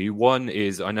make to you. One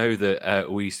is, I know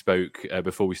that we spoke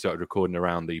before we started recording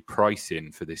around the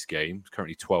pricing for this game. It's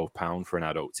currently £12 for an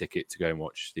adult ticket to go and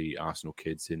watch the Arsenal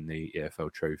kids in the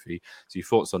EFL Trophy. So your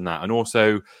thoughts on that? And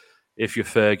also, if you're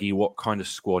Fergie, what kind of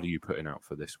squad are you putting out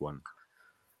for this one?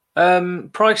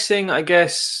 Pricing, I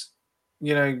guess,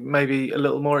 maybe a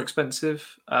little more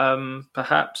expensive,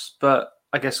 perhaps. But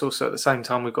I guess also at the same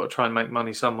time, we've got to try and make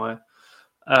money somewhere.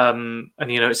 And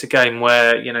it's a game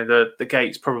where the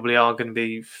gates probably are going to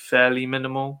be fairly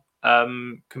minimal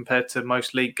compared to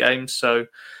most league games. So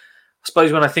I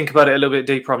suppose when I think about it a little bit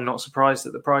deeper, I'm not surprised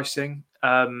at the pricing,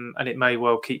 and it may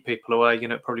well keep people away.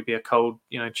 It'd probably be a cold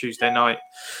Tuesday night.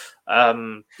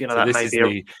 This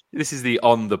is the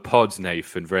on the pod,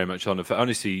 Nathan, very much on the.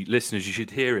 Honestly, listeners, you should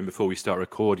hear him before we start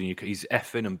recording. He's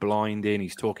effing and blinding.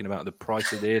 He's talking about the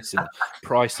price of this and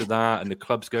price of that, and the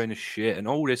club's going to shit and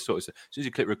all this sort of stuff. As soon as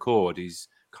you click record, he's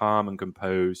calm and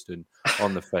composed and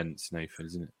on the fence, Nathan,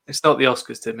 isn't it? It's not the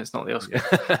Oscars, Tim. It's not the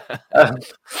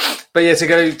Oscars. But yeah, to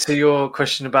go to your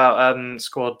question about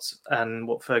squads and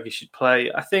what Fergie should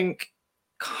play, I think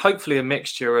hopefully a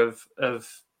mixture of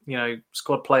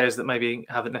squad players that maybe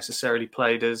haven't necessarily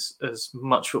played as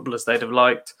much football as they'd have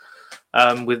liked,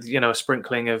 with a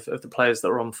sprinkling of the players that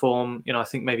are on form. I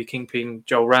think maybe Kingpin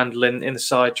Joel Randall in the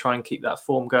side, try and keep that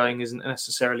form going, isn't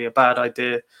necessarily a bad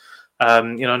idea. I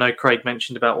know Craig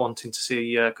mentioned about wanting to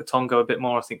see Katongo a bit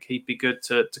more. I think he'd be good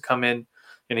to come in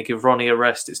and give Ronnie a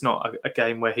rest. It's not a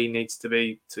game where he needs to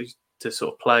be to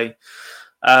sort of play.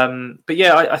 But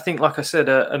yeah, I think, like I said,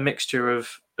 a mixture of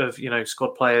squad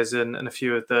players and a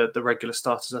few of the regular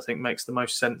starters, I think makes the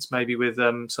most sense. Maybe with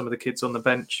some of the kids on the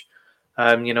bench.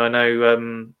 I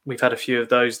know we've had a few of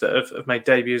those that have made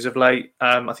debuts of late.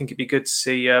 I think it'd be good to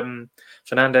see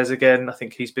Fernandez again. I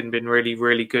think he's been really,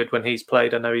 really good when he's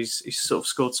played. I know he's sort of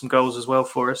scored some goals as well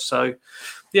for us. So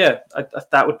yeah,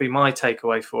 that would be my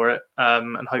takeaway for it.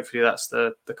 And hopefully that's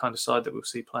the kind of side that we'll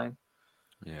see playing.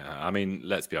 Yeah, I mean,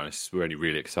 let's be honest, we're only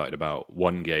really excited about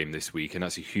one game this week, and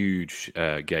that's a huge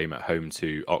game at home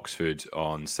to Oxford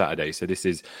on Saturday. So this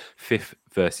is 5th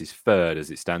versus 3rd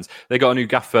as it stands. They got a new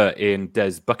gaffer in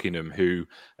Des Buckingham, who,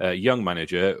 young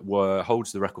manager,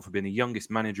 holds the record for being the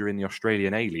youngest manager in the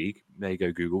Australian A-League. There you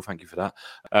go, Google. Thank you for that.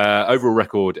 Overall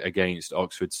record against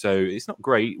Oxford. So it's not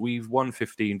great. We've won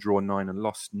 15, drawn 9 and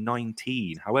lost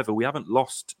 19. However, we haven't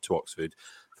lost to Oxford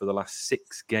for the last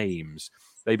 6 games.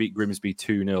 They beat Grimsby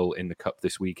 2-0 in the Cup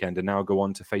this weekend and now go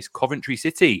on to face Coventry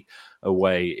City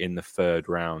away in the 3rd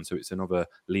round. So it's another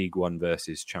League One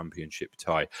versus Championship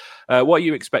tie. What are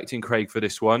you expecting, Craig, for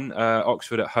this one?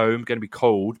 Oxford at home, going to be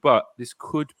cold, but this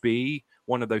could be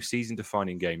one of those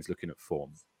season-defining games looking at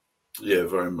form. Yeah,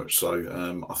 very much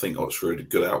so. I think Oxford are a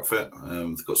good outfit.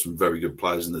 They've got some very good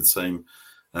players in the team.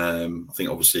 I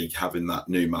think obviously having that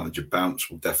new manager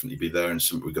bounce will definitely be there and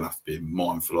something we're going to have to be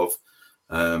mindful of.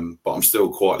 But I'm still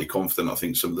quietly confident. I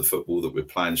think some of the football that we're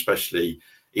playing, especially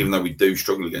even though we do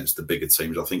struggle against the bigger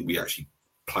teams, I think we actually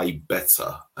play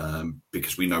better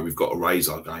because we know we've got to raise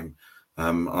our game.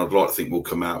 I'd like to think we'll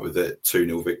come out with it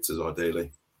 2-0 victors,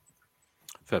 ideally.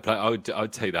 Fair play. I would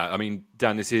take that. I mean,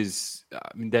 Dan,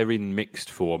 they're in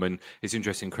mixed form, and it's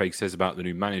interesting. Craig says about the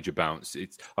new manager bounce.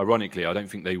 It's ironically, I don't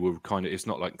think they were it's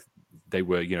not like they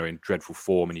were, in dreadful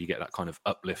form and you get that kind of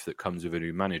uplift that comes with a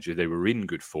new manager. They were in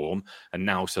good form and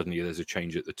now suddenly there's a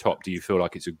change at the top. Do you feel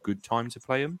like it's a good time to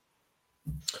play them?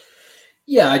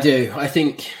 Yeah, I do. I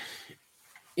think,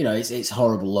 it's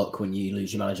horrible luck when you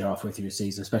lose your manager halfway through the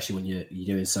season, especially when you're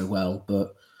doing so well.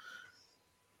 But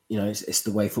it's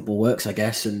the way football works, I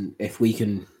guess. And if we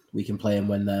can play them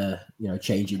when they're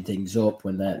changing things up,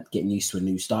 when they're getting used to a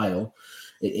new style,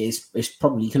 it's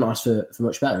probably, you can ask for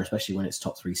much better, especially when it's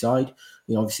top 3 side.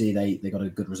 Obviously they got a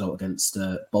good result against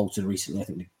Bolton recently. I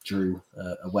think they drew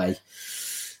away.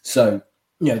 So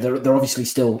they're obviously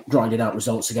still grinding out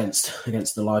results against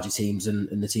the larger teams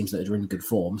and the teams that are in good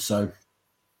form. So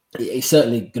it's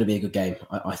certainly going to be a good game.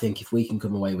 I think if we can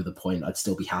come away with a point, I'd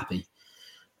still be happy.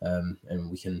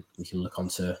 And we can look on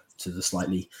to the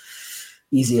slightly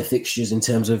easier fixtures in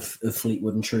terms of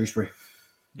Fleetwood and Shrewsbury.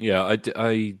 Yeah, I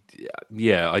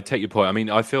take your point. I mean,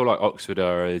 I feel like Oxford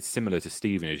are similar to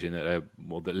Stevenage in that they're,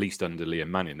 at least under Liam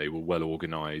Manning, they were well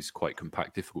organised, quite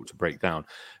compact, difficult to break down.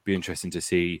 Be interesting to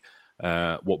see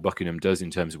what Buckingham does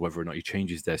in terms of whether or not he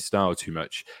changes their style too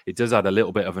much. It does add a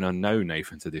little bit of an unknown,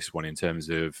 Nathan, to this one in terms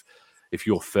of if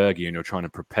you're Fergie and you're trying to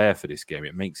prepare for this game,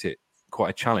 it makes it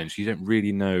quite a challenge. You don't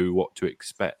really know what to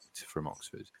expect from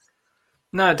Oxford.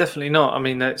 No, definitely not. I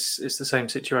mean, it's the same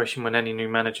situation when any new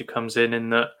manager comes in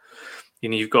that,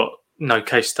 you've got no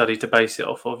case study to base it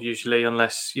off of usually,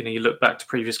 unless, you look back to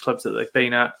previous clubs that they've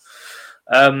been at.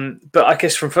 But I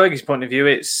guess from Fergie's point of view,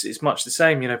 it's much the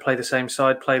same, play the same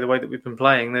side, play the way that we've been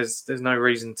playing. There's no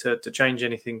reason to change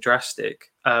anything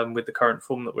drastic with the current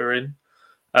form that we're in.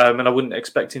 And I wouldn't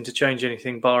expect him to change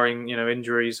anything barring,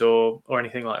 injuries or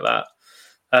anything like that.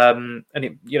 And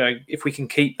if we can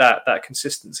keep that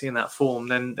consistency in that form,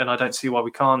 then I don't see why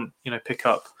we can't pick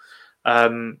up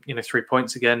 3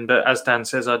 points again. But as Dan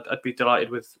says, I'd be delighted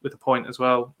with a point as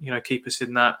well. Keep us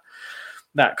in that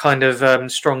kind of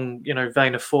strong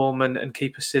vein of form and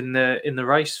keep us in the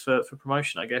race for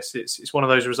promotion. I guess it's one of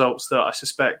those results that I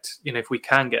suspect if we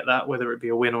can get that, whether it be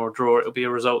a win or a draw, it'll be a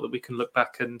result that we can look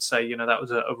back and say that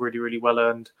was a really, really well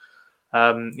earned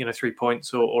 3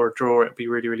 points or a draw. It'd be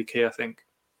really, really key, I think.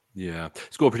 Yeah.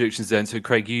 Score predictions then. So,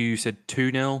 Craig, you said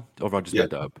 2-0, or have I just made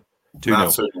that up?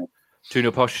 2-0.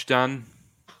 2-0 Posh, Dan?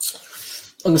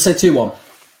 I'm going to say 2-1.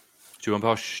 2-1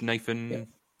 Posh, Nathan? Yeah.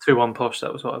 2-1 Posh,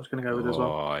 that was what I was going to go with as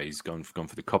well. Oh, he's gone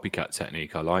for the copycat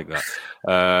technique. I like that.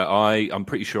 I'm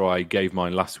pretty sure I gave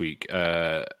mine last week.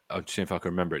 I'm just seeing if I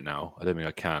can remember it now. I don't think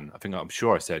I can. I'm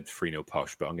sure I said 3-0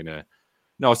 Posh, but I'm going to...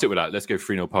 No, I'll stick with that. Let's go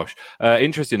 3-0 Posh.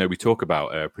 Interesting, though, we talk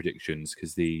about predictions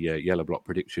because the Yellow Block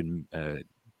prediction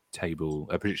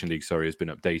prediction league, has been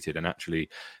updated, and actually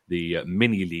the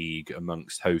mini league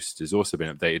amongst hosts has also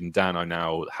been updated. And Dan, I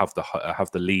now have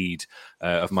the lead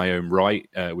of my own right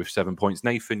with 7 points.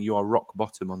 Nathan, you are rock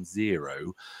bottom on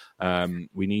 0.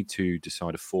 We need to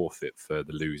decide a forfeit for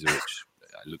the loser, which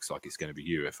looks like it's going to be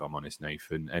you, if I'm honest,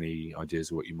 Nathan. Any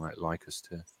ideas of what you might like us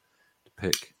to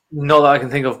pick? Not that I can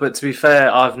think of, but to be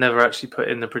fair, I've never actually put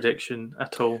in the prediction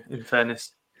at all, in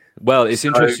fairness. Well, it's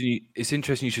interesting. It's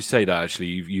interesting you should say that. Actually,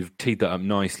 you've teed that up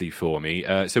nicely for me.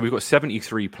 So we've got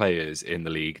 73 players in the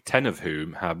league, 10 of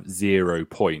whom have 0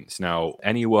 points. Now,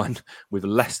 anyone with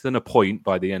less than a point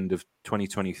by the end of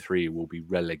 2023 will be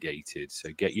relegated. So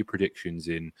get your predictions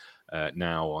in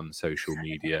now on social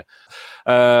media.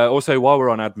 Also, while we're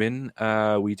on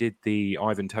admin, we did the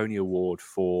Ivan Toney Award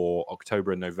for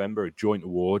October and November, a joint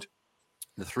award.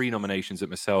 The 3 nominations that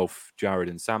myself, Jared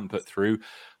and Sam put through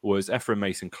was Ephraim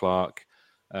Mason-Clark,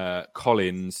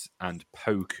 Collins and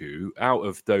Poku. Out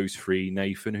of those 3,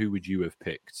 Nathan, who would you have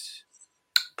picked?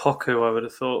 Poku, I would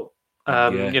have thought.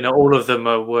 All of them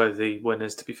are worthy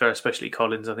winners, to be fair, especially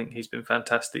Collins. I think he's been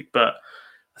fantastic, but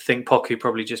I think Poku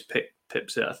probably just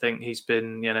pips it. I think he's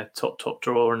been, top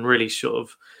drawer and really sort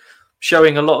of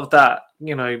showing a lot of that,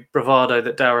 bravado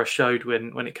that Dara showed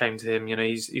when it came to him.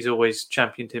 He's always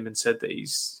championed him and said that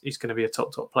he's going to be a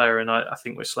top player, and I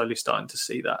think we're slowly starting to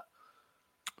see that.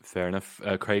 Fair enough.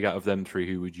 Craig, out of them 3,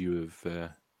 who would you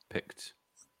have picked?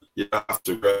 Yeah, I have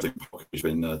to agree. I think he's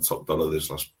been top dollar this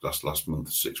last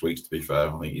month, 6 weeks, to be fair.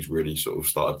 I think he's really sort of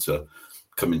started to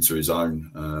come into his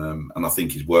own, and I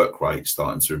think his work rate's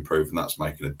starting to improve, and that's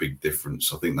making a big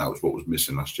difference. I think that was what was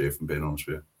missing last year, if I'm being honest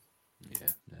with you.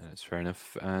 Yeah, that's fair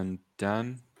enough. And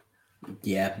Dan?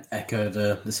 Yeah, echo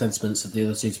the sentiments of the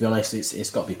other 2, to be honest. It's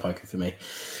got to be Poku for me.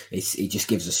 He just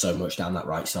gives us so much down that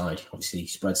right side. Obviously, he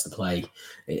spreads the play.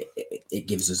 It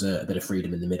gives us a bit of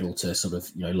freedom in the middle to sort of,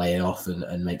 lay it off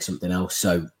and make something else.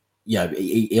 So,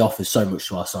 he offers so much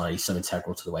to our side. He's so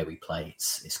integral to the way we play.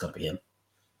 It's got to be him.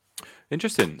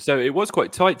 Interesting. So it was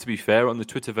quite tight, to be fair, on the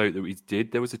Twitter vote that we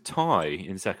did. There was a tie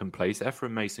in second place.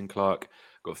 Ephraim Mason-Clark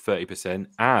got 30%,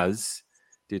 as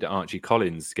did Archie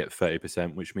Collins get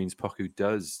 30%, which means Poku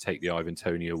does take the Ivan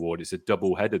Toney Award. It's a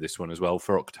double header, this one as well,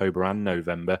 for October and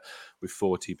November with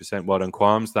 40%. Well done,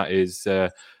 Qualms. That is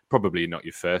probably not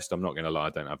your first. I'm not going to lie.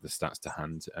 I don't have the stats to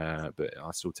hand, but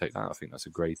I still take that. I think that's a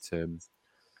great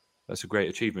That's a great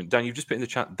achievement. Dan, you've just put in the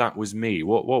chat, that was me.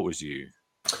 What was you?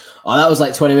 Oh, that was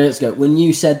like 20 minutes ago. When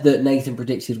you said that Nathan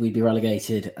predicted we'd be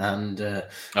relegated and go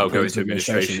into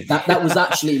administration. That was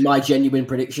actually my genuine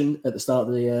prediction at the start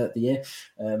of the year.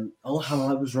 How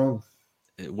I was wrong.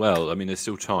 Well, I mean, there's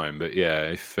still time, but yeah,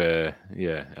 I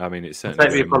mean, it's certainly...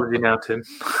 I'll take the apology now, Tim.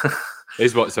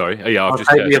 Is what? Sorry. Oh, yeah, I'll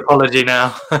take the apology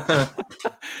now.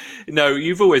 No,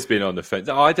 you've always been on the fence.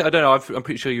 I don't know. I'm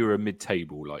pretty sure you were a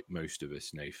mid-table like most of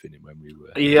us, Nathan, when we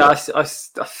were... Yeah, I'm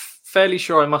fairly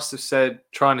sure I must have said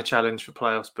trying to challenge for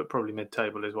playoffs, but probably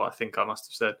mid-table is what I think I must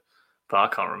have said. But I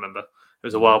can't remember. It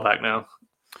was a while back now.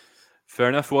 Fair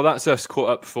enough. Well, that's us caught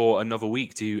up for another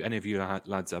week. Do any of you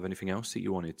lads have anything else that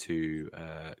you wanted to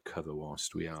cover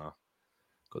whilst we got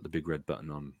the big red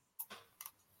button on?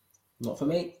 Not for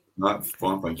me. No,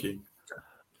 fine, thank you.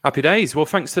 Happy days. Well,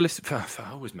 thanks for listening.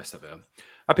 I always mess up there.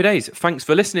 Happy days. Thanks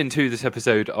for listening to this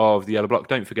episode of The Yellow Block.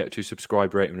 Don't forget to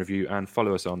subscribe, rate and review and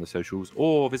follow us on the socials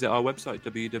or visit our website,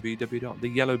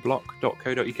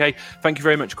 www.theyellowblock.co.uk. Thank you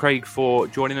very much, Craig, for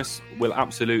joining us. We'll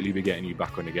absolutely be getting you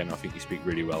back on again. I think you speak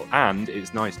really well. And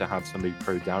it's nice to have somebody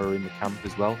pro-Darrow in the camp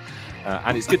as well.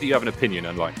 And it's good that you have an opinion,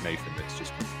 unlike Nathan, that's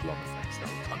just comfortable on the fence all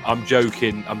the time. I'm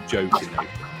joking, Nathan.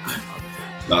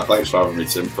 No, thanks for having me,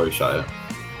 Tim. Appreciate it.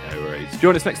 No worries.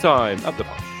 Join us next time. Up the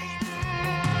Bosh.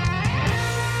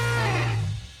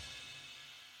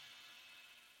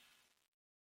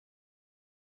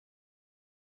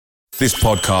 This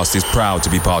podcast is proud to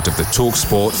be part of the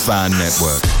TalkSport Fan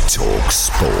Network.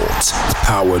 TalkSport.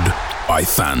 Powered by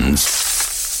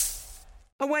fans.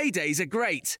 Away days are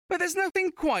great, but there's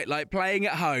nothing quite like playing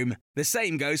at home. The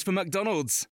same goes for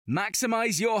McDonald's.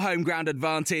 Maximise your home ground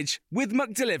advantage with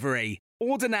McDelivery.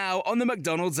 Order now on the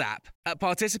McDonald's app. At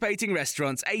participating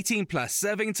restaurants, 18 plus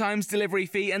serving times, delivery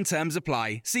fee and terms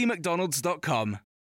apply. See mcdonalds.com.